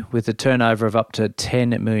of you, with a turnover of up to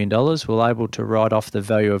 $10 million, will able to write off the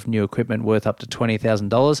value of new equipment worth up to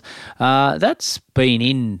 $20,000. That's been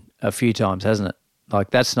in a few times, hasn't it?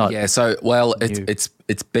 That's not. Yeah, so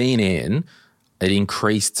it's been in. It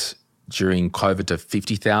increased during COVID to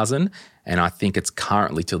 50,000, and I think it's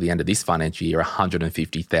currently till the end of this financial year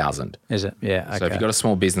 150,000. Is it? Yeah. Okay. So if you've got a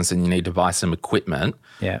small business and you need to buy some equipment,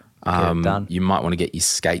 done. You might want to get your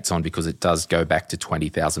skates on because it does go back to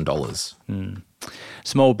 $20,000.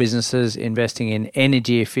 Small businesses investing in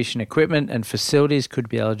energy-efficient equipment and facilities could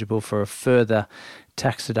be eligible for a further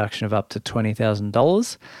tax deduction of up to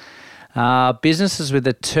 $20,000. Businesses with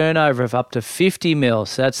a turnover of up to 50 mil,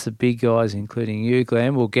 so that's the big guys, including you,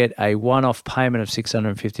 Glenn, will get a one-off payment of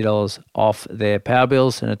 $650 off their power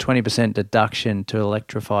bills and a 20% deduction to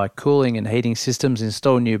electrify cooling and heating systems,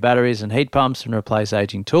 install new batteries and heat pumps, and replace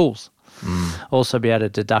aging tools. Also be able to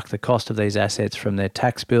deduct the cost of these assets from their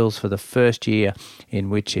tax bills for the first year in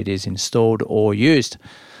which it is installed or used.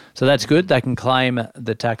 So that's good. They can claim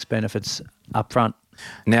the tax benefits up front.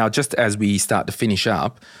 Now, just as we start to finish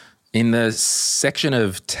up, in the section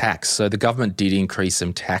of tax, so the government did increase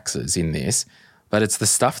some taxes in this, but it's the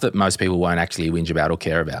stuff that most people won't actually whinge about or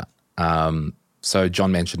care about. So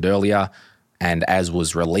John mentioned earlier, and as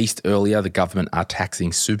was released earlier, the government are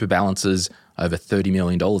taxing super balances over $30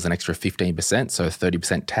 million, an extra 15%, so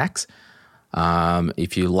 30% tax.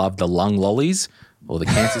 If you love the lung lollies or the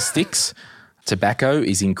cancer sticks, tobacco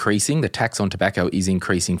is increasing. The tax on tobacco is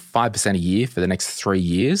increasing 5% a year for the next 3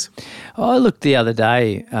 years. I looked the other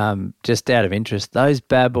day, just out of interest. Those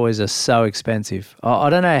bad boys are so expensive.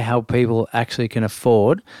 I don't know how people actually can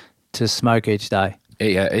afford to smoke each day.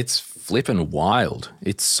 Yeah, it's flipping wild.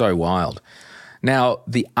 It's so wild. Now,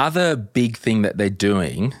 the other big thing that they're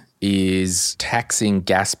doing is taxing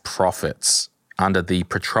gas profits under the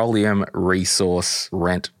Petroleum Resource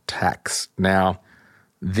Rent Tax. Now,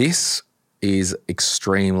 this is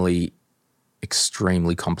extremely,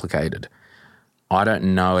 extremely complicated. I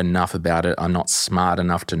don't know enough about it. I'm not smart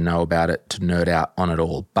enough to know about it, to nerd out on it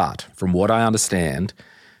all. But from what I understand,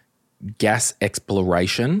 gas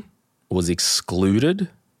exploration was excluded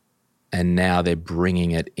and now they're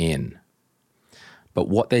bringing it in. But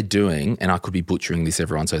what they're doing, and I could be butchering this,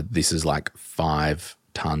 everyone, so this is like 5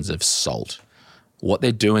 tons of salt. What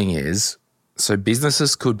they're doing is, so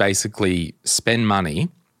businesses could basically spend money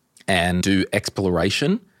and do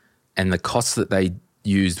exploration, and the costs that they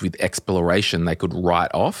used with exploration they could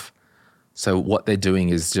write off. So what they're doing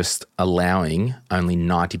is just allowing only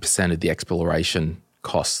 90% of the exploration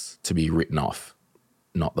costs to be written off,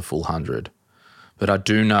 not the full 100. But I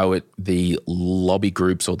do know the lobby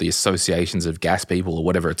groups or the associations of gas people or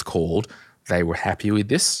whatever it's called, they were happy with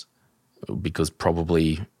this because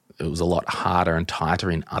probably it was a lot harder and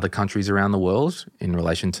tighter in other countries around the world in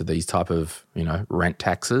relation to these type of, rent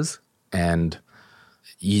taxes. And,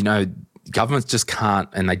 governments just can't,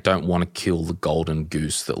 and they don't want to kill the golden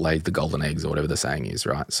goose that laid the golden eggs or whatever the saying is,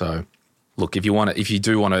 right? So, look, if you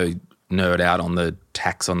do want to nerd out on the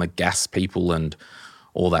tax on the gas people and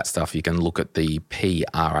all that stuff, you can look at the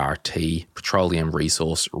PRRT, Petroleum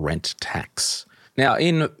Resource Rent Tax. Now,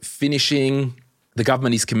 in finishing, the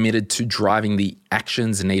government is committed to driving the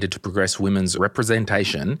actions needed to progress women's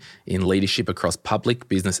representation in leadership across public,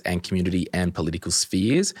 business and community and political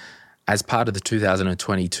spheres. As part of the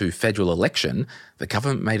 2022 federal election, the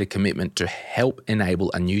government made a commitment to help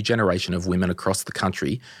enable a new generation of women across the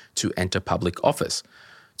country to enter public office.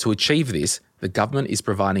 To achieve this, the government is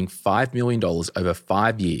providing $5 million over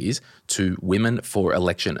 5 years to Women for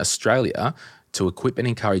Election Australia to equip and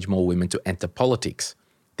encourage more women to enter politics.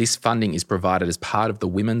 This funding is provided as part of the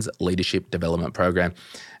Women's Leadership Development Program.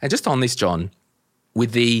 And just on this, John,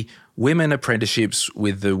 with the women apprenticeships,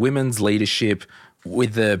 with the women's leadership,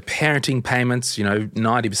 with the parenting payments,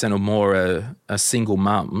 90% or more are single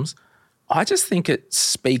mums, I just think it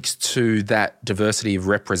speaks to that diversity of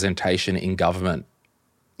representation in government.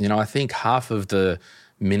 I think half of the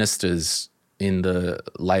ministers in the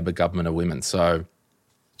Labor government are women. So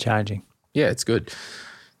changing. Yeah, it's good.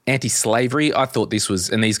 Anti-slavery, I thought this was,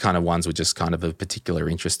 and these kind of ones were just kind of of particular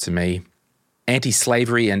interest to me.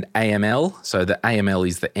 Anti-slavery and AML. So the AML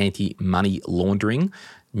is the anti-money laundering.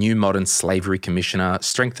 New modern slavery commissioner,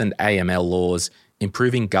 strengthened AML laws,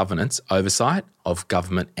 improving governance, oversight of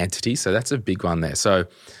government entities. So that's a big one there. So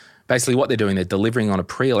basically what they're doing, they're delivering on a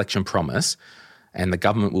pre-election promise, and the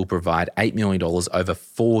government will provide $8 million over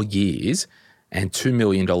 4 years and $2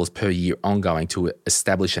 million per year ongoing to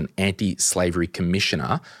establish an anti-slavery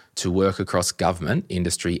commissioner to work across government,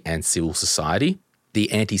 industry and civil society.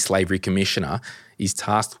 The anti-slavery commissioner is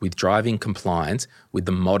tasked with driving compliance with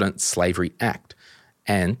the Modern Slavery Act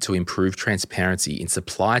and to improve transparency in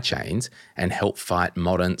supply chains and help fight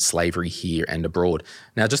modern slavery here and abroad.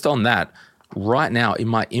 Now, just on that, right now in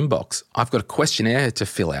my inbox, I've got a questionnaire to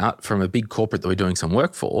fill out from a big corporate that we're doing some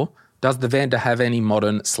work for. Does the vendor have any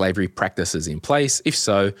modern slavery practices in place? If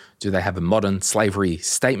so, do they have a modern slavery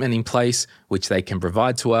statement in place which they can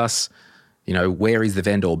provide to us? Where is the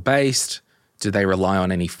vendor based? Do they rely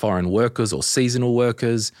on any foreign workers or seasonal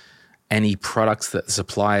workers? Any products that the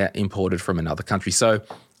supplier imported from another country? So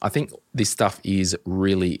I think this stuff is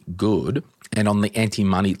really good. And on the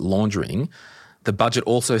anti-money laundering, the budget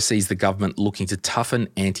also sees the government looking to toughen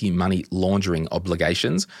anti-money laundering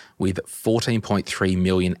obligations with $14.3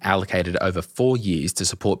 million allocated over 4 years to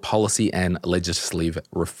support policy and legislative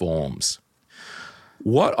reforms.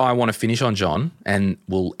 What I want to finish on, John, and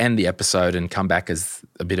we'll end the episode and come back as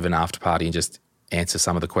a bit of an after party and just answer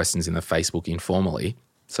some of the questions in the Facebook informally.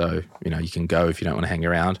 So, you can go if you don't want to hang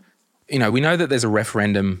around. We know that there's a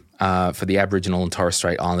referendum for the Aboriginal and Torres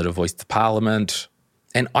Strait Islander voice to Parliament.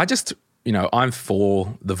 And I just, I'm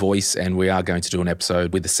for the voice, and we are going to do an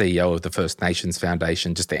episode with the CEO of the First Nations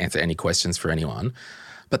Foundation just to answer any questions for anyone.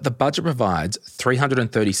 But the budget provides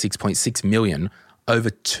 $336.6 million over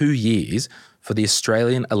 2 years for the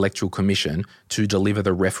Australian Electoral Commission to deliver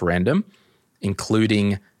the referendum,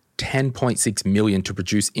 including $10.6 million to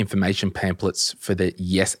produce information pamphlets for the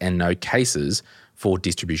yes and no cases for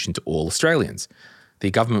distribution to all Australians.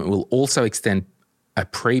 The government will also extend a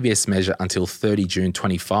previous measure until 30 June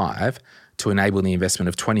 25 to enable the investment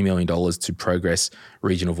of $20 million to progress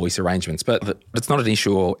regional voice arrangements. But it's not an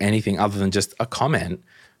issue or anything other than just a comment.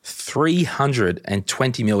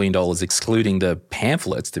 $320 million excluding the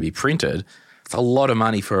pamphlets to be printed. It's a lot of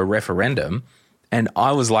money for a referendum. And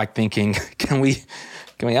I was like thinking, can we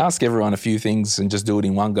ask everyone a few things and just do it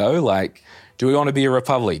in one go? Like, do we want to be a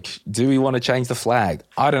republic? Do we want to change the flag?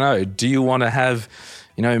 I don't know. Do you want to have,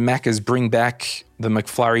 Macca's bring back the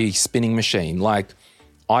McFlurry spinning machine? Like,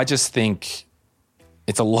 I just think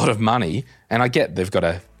it's a lot of money. And I get they've got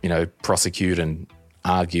to, prosecute and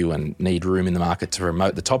argue and need room in the market to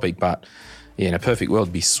promote the topic. But yeah, in a perfect world,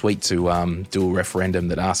 it'd be sweet to do a referendum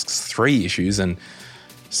that asks 3 issues and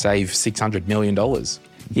save $600 million.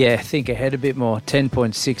 Yeah, think ahead a bit more.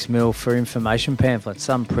 10.6 mil for information pamphlets.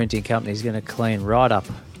 Some printing company's going to clean right up.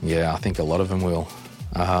 Yeah, I think a lot of them will.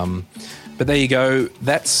 But there you go.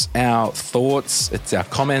 That's our thoughts. It's our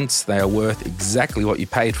comments. They are worth exactly what you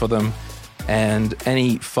paid for them. And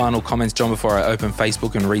any final comments, John, before I open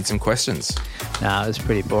Facebook and read some questions? Nah, it was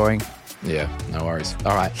pretty boring. Yeah, no worries.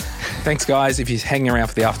 All right. Thanks, guys. If you're hanging around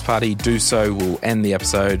for the after party, do so. We'll end the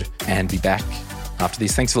episode and be back after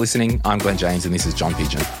this. Thanks for listening. I'm Glenn James, and this is John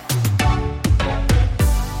Pigeon.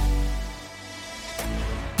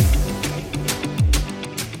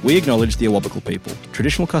 We acknowledge the Awabakal people,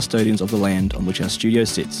 traditional custodians of the land on which our studio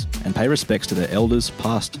sits, and pay respects to their elders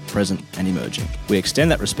past, present and emerging. We extend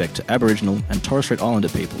that respect to Aboriginal and Torres Strait Islander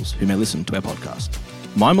peoples who may listen to our podcast.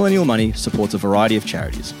 My Millennial Money supports a variety of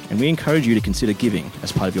charities, and we encourage you to consider giving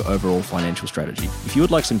as part of your overall financial strategy. If you would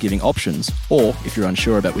like some giving options, or if you're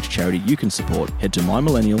unsure about which charity you can support, head to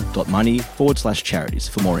mymillennial.money/charities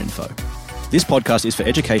for more info. This podcast is for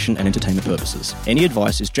education and entertainment purposes. Any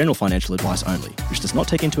advice is general financial advice only, which does not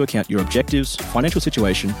take into account your objectives, financial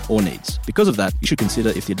situation, or needs. Because of that, you should consider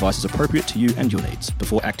if the advice is appropriate to you and your needs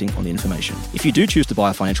before acting on the information. If you do choose to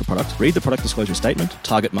buy a financial product, read the product disclosure statement,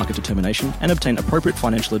 target market determination, and obtain appropriate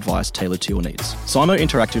financial advice tailored to your needs. Simo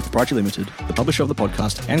Interactive Proprietary Limited, the publisher of the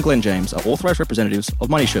podcast, and Glenn James are authorised representatives of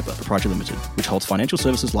Money Sherpa Proprietary Limited, which holds financial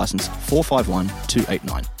services license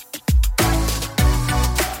 451289.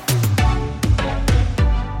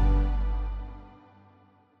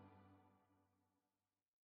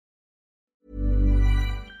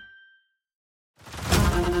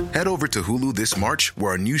 Head over to Hulu this March,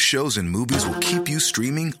 where our new shows and movies will keep you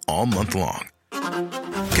streaming all month long.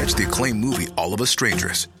 Catch the acclaimed movie All of Us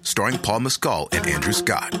Strangers, starring Paul Mescal and Andrew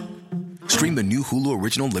Scott. Stream the new Hulu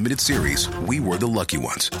original limited series We Were the Lucky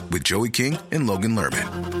Ones with Joey King and Logan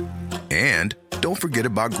Lerman. And don't forget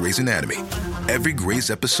about Grey's Anatomy. Every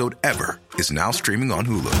Grey's episode ever is now streaming on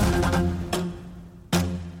Hulu.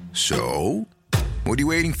 So, what are you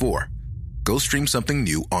waiting for? Go stream something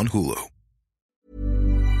new on Hulu.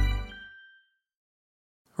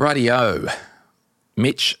 Rightio.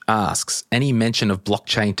 Mitch asks, any mention of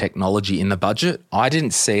blockchain technology in the budget? I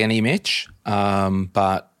didn't see any, Mitch,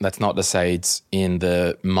 but that's not to say it's in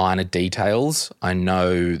the minor details. I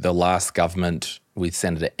know the last government with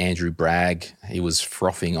Senator Andrew Bragg, he was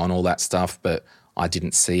frothing on all that stuff, but I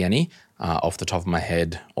didn't see any off the top of my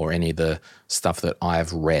head or any of the stuff that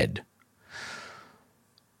I've read.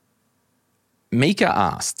 Mika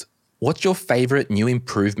asked, what's your favourite new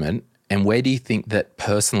improvement and where do you think that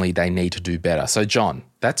personally they need to do better? So, John,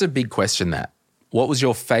 that's a big question, that. What was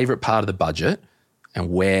your favourite part of the budget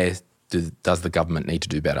and where does the government need to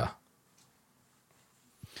do better?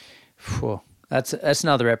 That's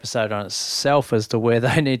another episode on itself as to where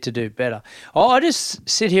they need to do better. I just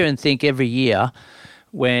sit here and think every year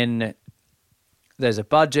when there's a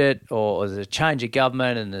budget or there's a change of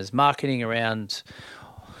government and there's marketing around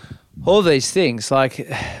all these things, like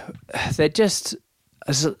they're just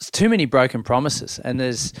there's too many broken promises, and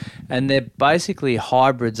they're basically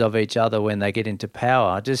hybrids of each other when they get into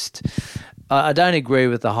power. I don't agree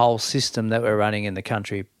with the whole system that we're running in the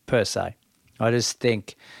country per se. I just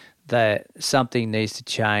think that something needs to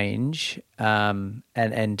change, and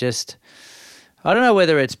just, I don't know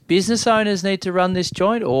whether it's business owners need to run this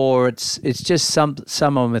joint, or it's just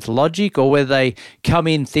someone with logic, or whether they come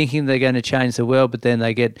in thinking they're going to change the world, but then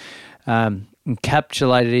they get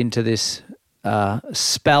encapsulated into this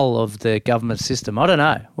spell of the government system. I don't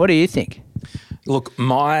know. What do you think? Look,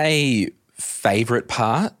 my favourite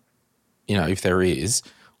part, if there is,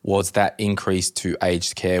 was that increase to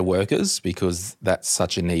aged care workers, because that's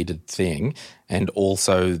such a needed thing, and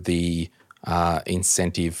also the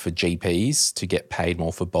incentive for GPs to get paid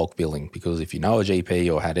more for bulk billing, because if you know a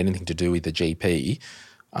GP or had anything to do with the GP,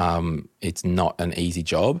 it's not an easy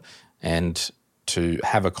job, and to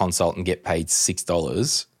have a consultant get paid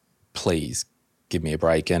 $6, please give me a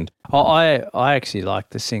break. And I actually like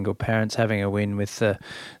the single parents having a win with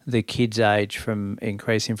the kids' age from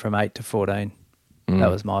increasing from 8 to 14. That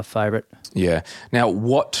was my favourite. Yeah. Now,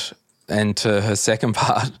 and to her second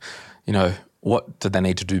part, what do they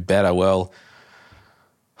need to do better? Well,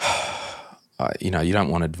 you don't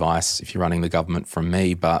want advice if you're running the government from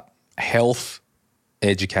me, but health,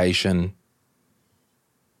 education,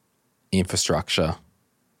 infrastructure,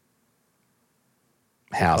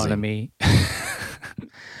 housing. Economy.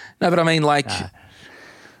 No, but I mean,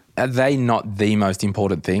 are they not the most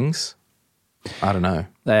important things? I don't know.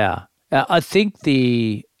 They are. I think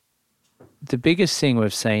the biggest thing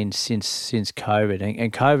we've seen since COVID,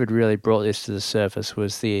 and COVID really brought this to the surface,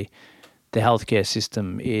 was the healthcare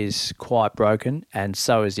system is quite broken, and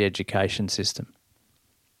so is the education system.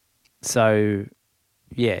 So,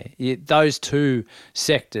 yeah, those two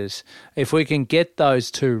sectors, if we can get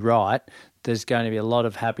those two right, there's going to be a lot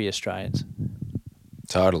of happy Australians.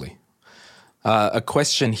 Totally. A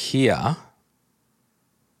question here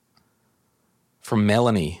from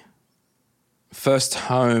Melanie. For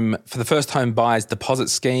the first home buyers deposit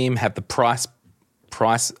scheme, have the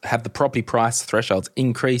property price thresholds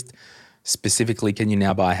increased? Specifically, can you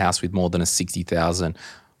now buy a house with more than $60,000,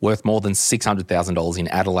 worth more than $600,000 in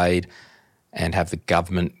Adelaide, and have the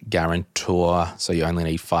government guarantor, so you only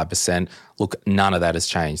need 5%? Look, none of that has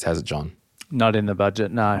changed, has it, John? Not in the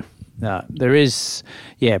budget, no. No, there is,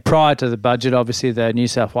 prior to the budget, obviously the New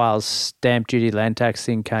South Wales stamp duty land tax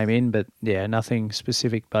thing came in, but nothing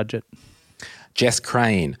specific budget. Jess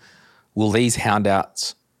Crane, will these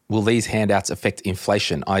handouts affect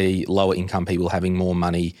inflation, i.e. lower income people having more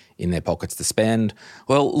money in their pockets to spend?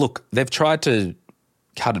 Well, look, they've tried to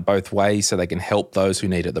cut it both ways so they can help those who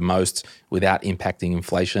need it the most without impacting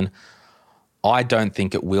inflation. I don't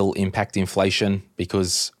think it will impact inflation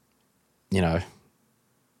because,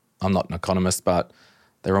 I'm not an economist, but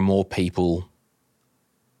there are more people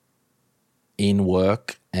in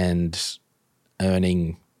work and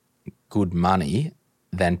earning good money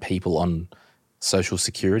than people on social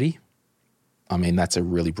security. I mean, that's a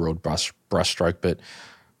really broad brushstroke, but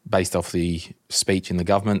based off the speech in the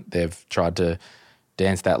government, they've tried to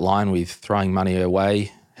dance that line with throwing money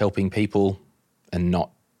away, helping people, and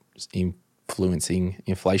not influencing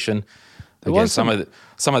inflation. Again, some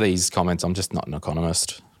of these comments, I'm just not an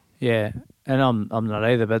economist. Yeah, and I'm not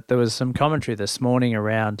either, but there was some commentary this morning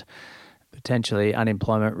around potentially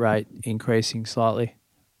unemployment rate increasing slightly,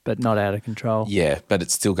 but not out of control. Yeah, but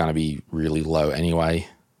it's still going to be really low anyway.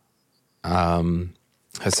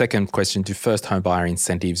 Her second question, do first home buyer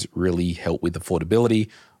incentives really help with affordability,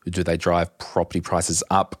 or do they drive property prices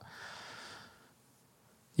up?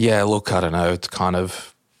 Yeah, look, I don't know. It's kind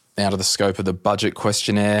of out of the scope of the budget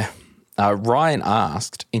questionnaire. Ryan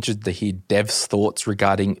asked, interested to hear Dev's thoughts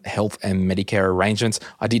regarding health and Medicare arrangements.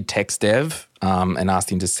 I did text Dev and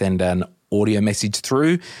asked him to send an audio message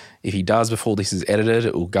through. If he does before this is edited,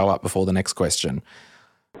 it will go up before the next question.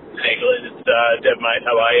 Hey, Glenn, it's Dev, mate.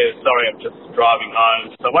 How are you? Sorry, I'm just driving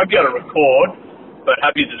home, so I won't be able to record, but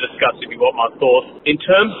happy to discuss if you want my thoughts. In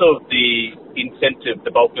terms of the incentive,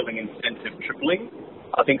 the bulk billing incentive tripling,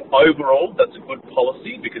 I think overall that's a good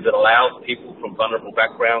policy because it allows people from vulnerable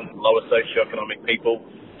backgrounds, lower socioeconomic people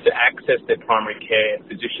to access their primary care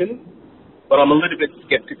physician. But I'm a little bit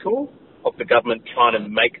sceptical of the government trying to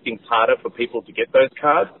make things harder for people to get those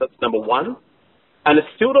cards. That's number one. And it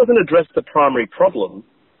still doesn't address the primary problem,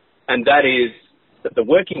 and that is that the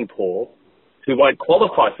working poor who won't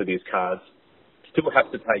qualify for these cards still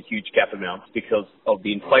have to pay huge gap amounts because of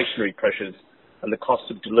the inflationary pressures and the cost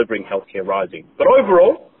of delivering healthcare rising. But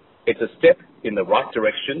overall, it's a step in the right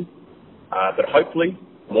direction, but hopefully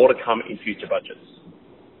more to come in future budgets.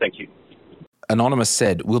 Thank you. Anonymous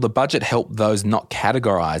said, will the budget help those not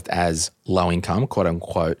categorised as low income, quote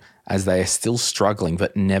unquote, as they are still struggling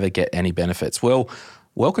but never get any benefits? Well,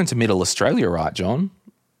 welcome to Middle Australia, right, John?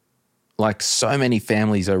 Like, so many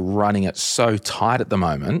families are running it so tight at the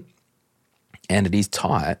moment, and it is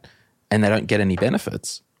tight, and they don't get any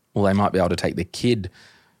benefits. Well, they might be able to take their kid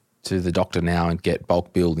to the doctor now and get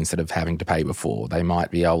bulk billed instead of having to pay before. They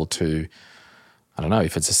might be able to, I don't know,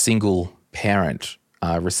 if it's a single parent,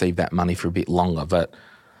 receive that money for a bit longer. But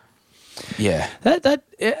yeah, that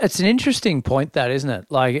it's an interesting point, that, isn't it?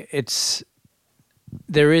 Like,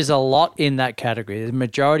 there is a lot in that category. The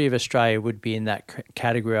majority of Australia would be in that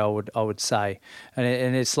category, I would say,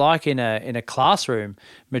 and it's like in a classroom,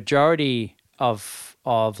 majority of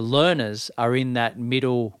learners are in that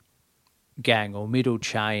middle gang or middle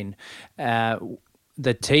chain.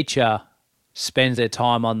 The teacher spends their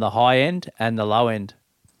time on the high end and the low end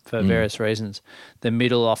for various reasons. The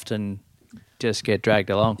middle often just get dragged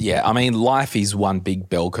along. Yeah, I mean, life is one big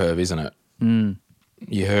bell curve, isn't it?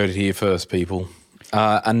 You heard it here first, people.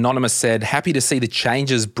 Anonymous said, happy to see the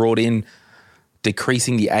changes brought in,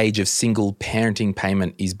 decreasing the age of single parenting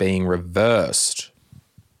payment is being reversed.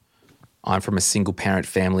 I'm from a single parent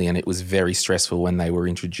family and it was very stressful when they were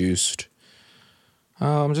introduced.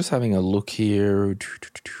 I'm just having a look here.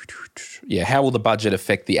 Yeah, how will the budget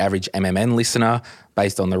affect the average MMN listener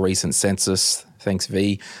based on the recent census? Thanks,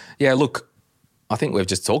 V. Yeah, look, I think we've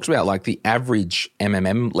just talked about, like, the average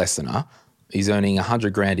MMM listener is earning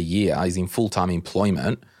 $100,000 a year, is in full-time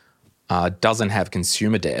employment, doesn't have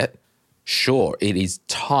consumer debt. Sure, it is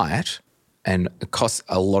tight and it costs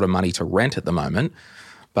a lot of money to rent at the moment,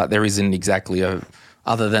 but there isn't exactly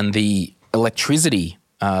other than the electricity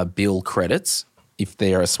bill credits, if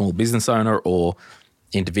they're a small business owner or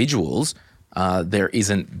individuals, there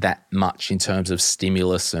isn't that much in terms of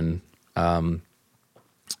stimulus and,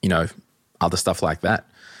 other stuff like that.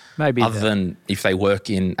 Maybe other than if they work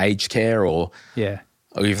in aged care or if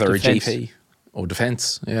they're Defence. a GP or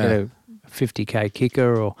defence. Yeah. Get a $50K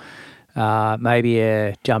kicker, or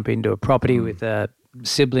maybe jump into a property with a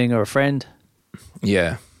sibling or a friend.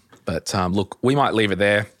 Yeah. But look, we might leave it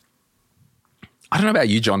there. I don't know about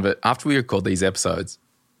you, John, but after we record these episodes,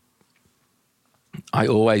 I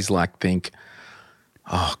always think,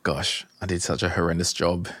 oh gosh, I did such a horrendous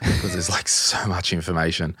job because there's so much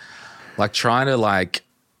information. Like, trying to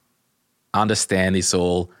understand this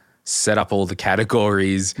all, set up all the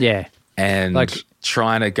categories. Yeah. And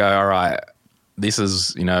trying to go, all right, this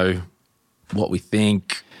is, what we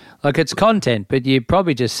think. Like, it's content, but you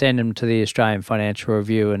probably just send them to the Australian Financial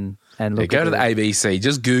Review and look. Go to the ABC.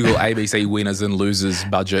 Just Google ABC winners and losers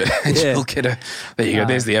budget, and you'll get there you go.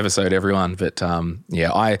 There's the episode, everyone. But in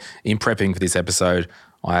prepping for this episode,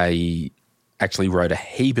 I actually wrote a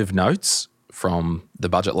heap of notes from the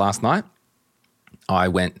budget last night. I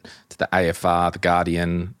went to the AFR, the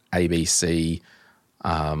Guardian, ABC,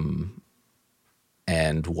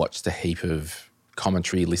 and watched a heap of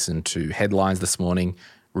commentary, listened to headlines this morning.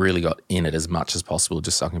 Really got in it as much as possible,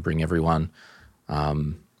 just so I can bring everyone,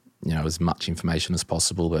 as much information as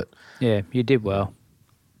possible. But yeah, you did well.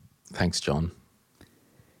 Thanks, John.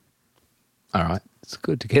 All right. It's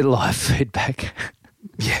good to get live feedback.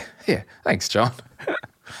 Yeah. Thanks, John.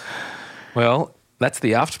 Well, that's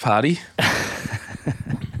the after party.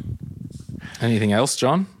 Anything else,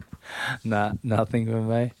 John? Nah, nothing for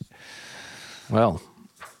me. Well,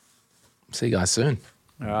 see you guys soon.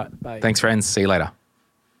 All right, bye. Thanks, friends. See you later.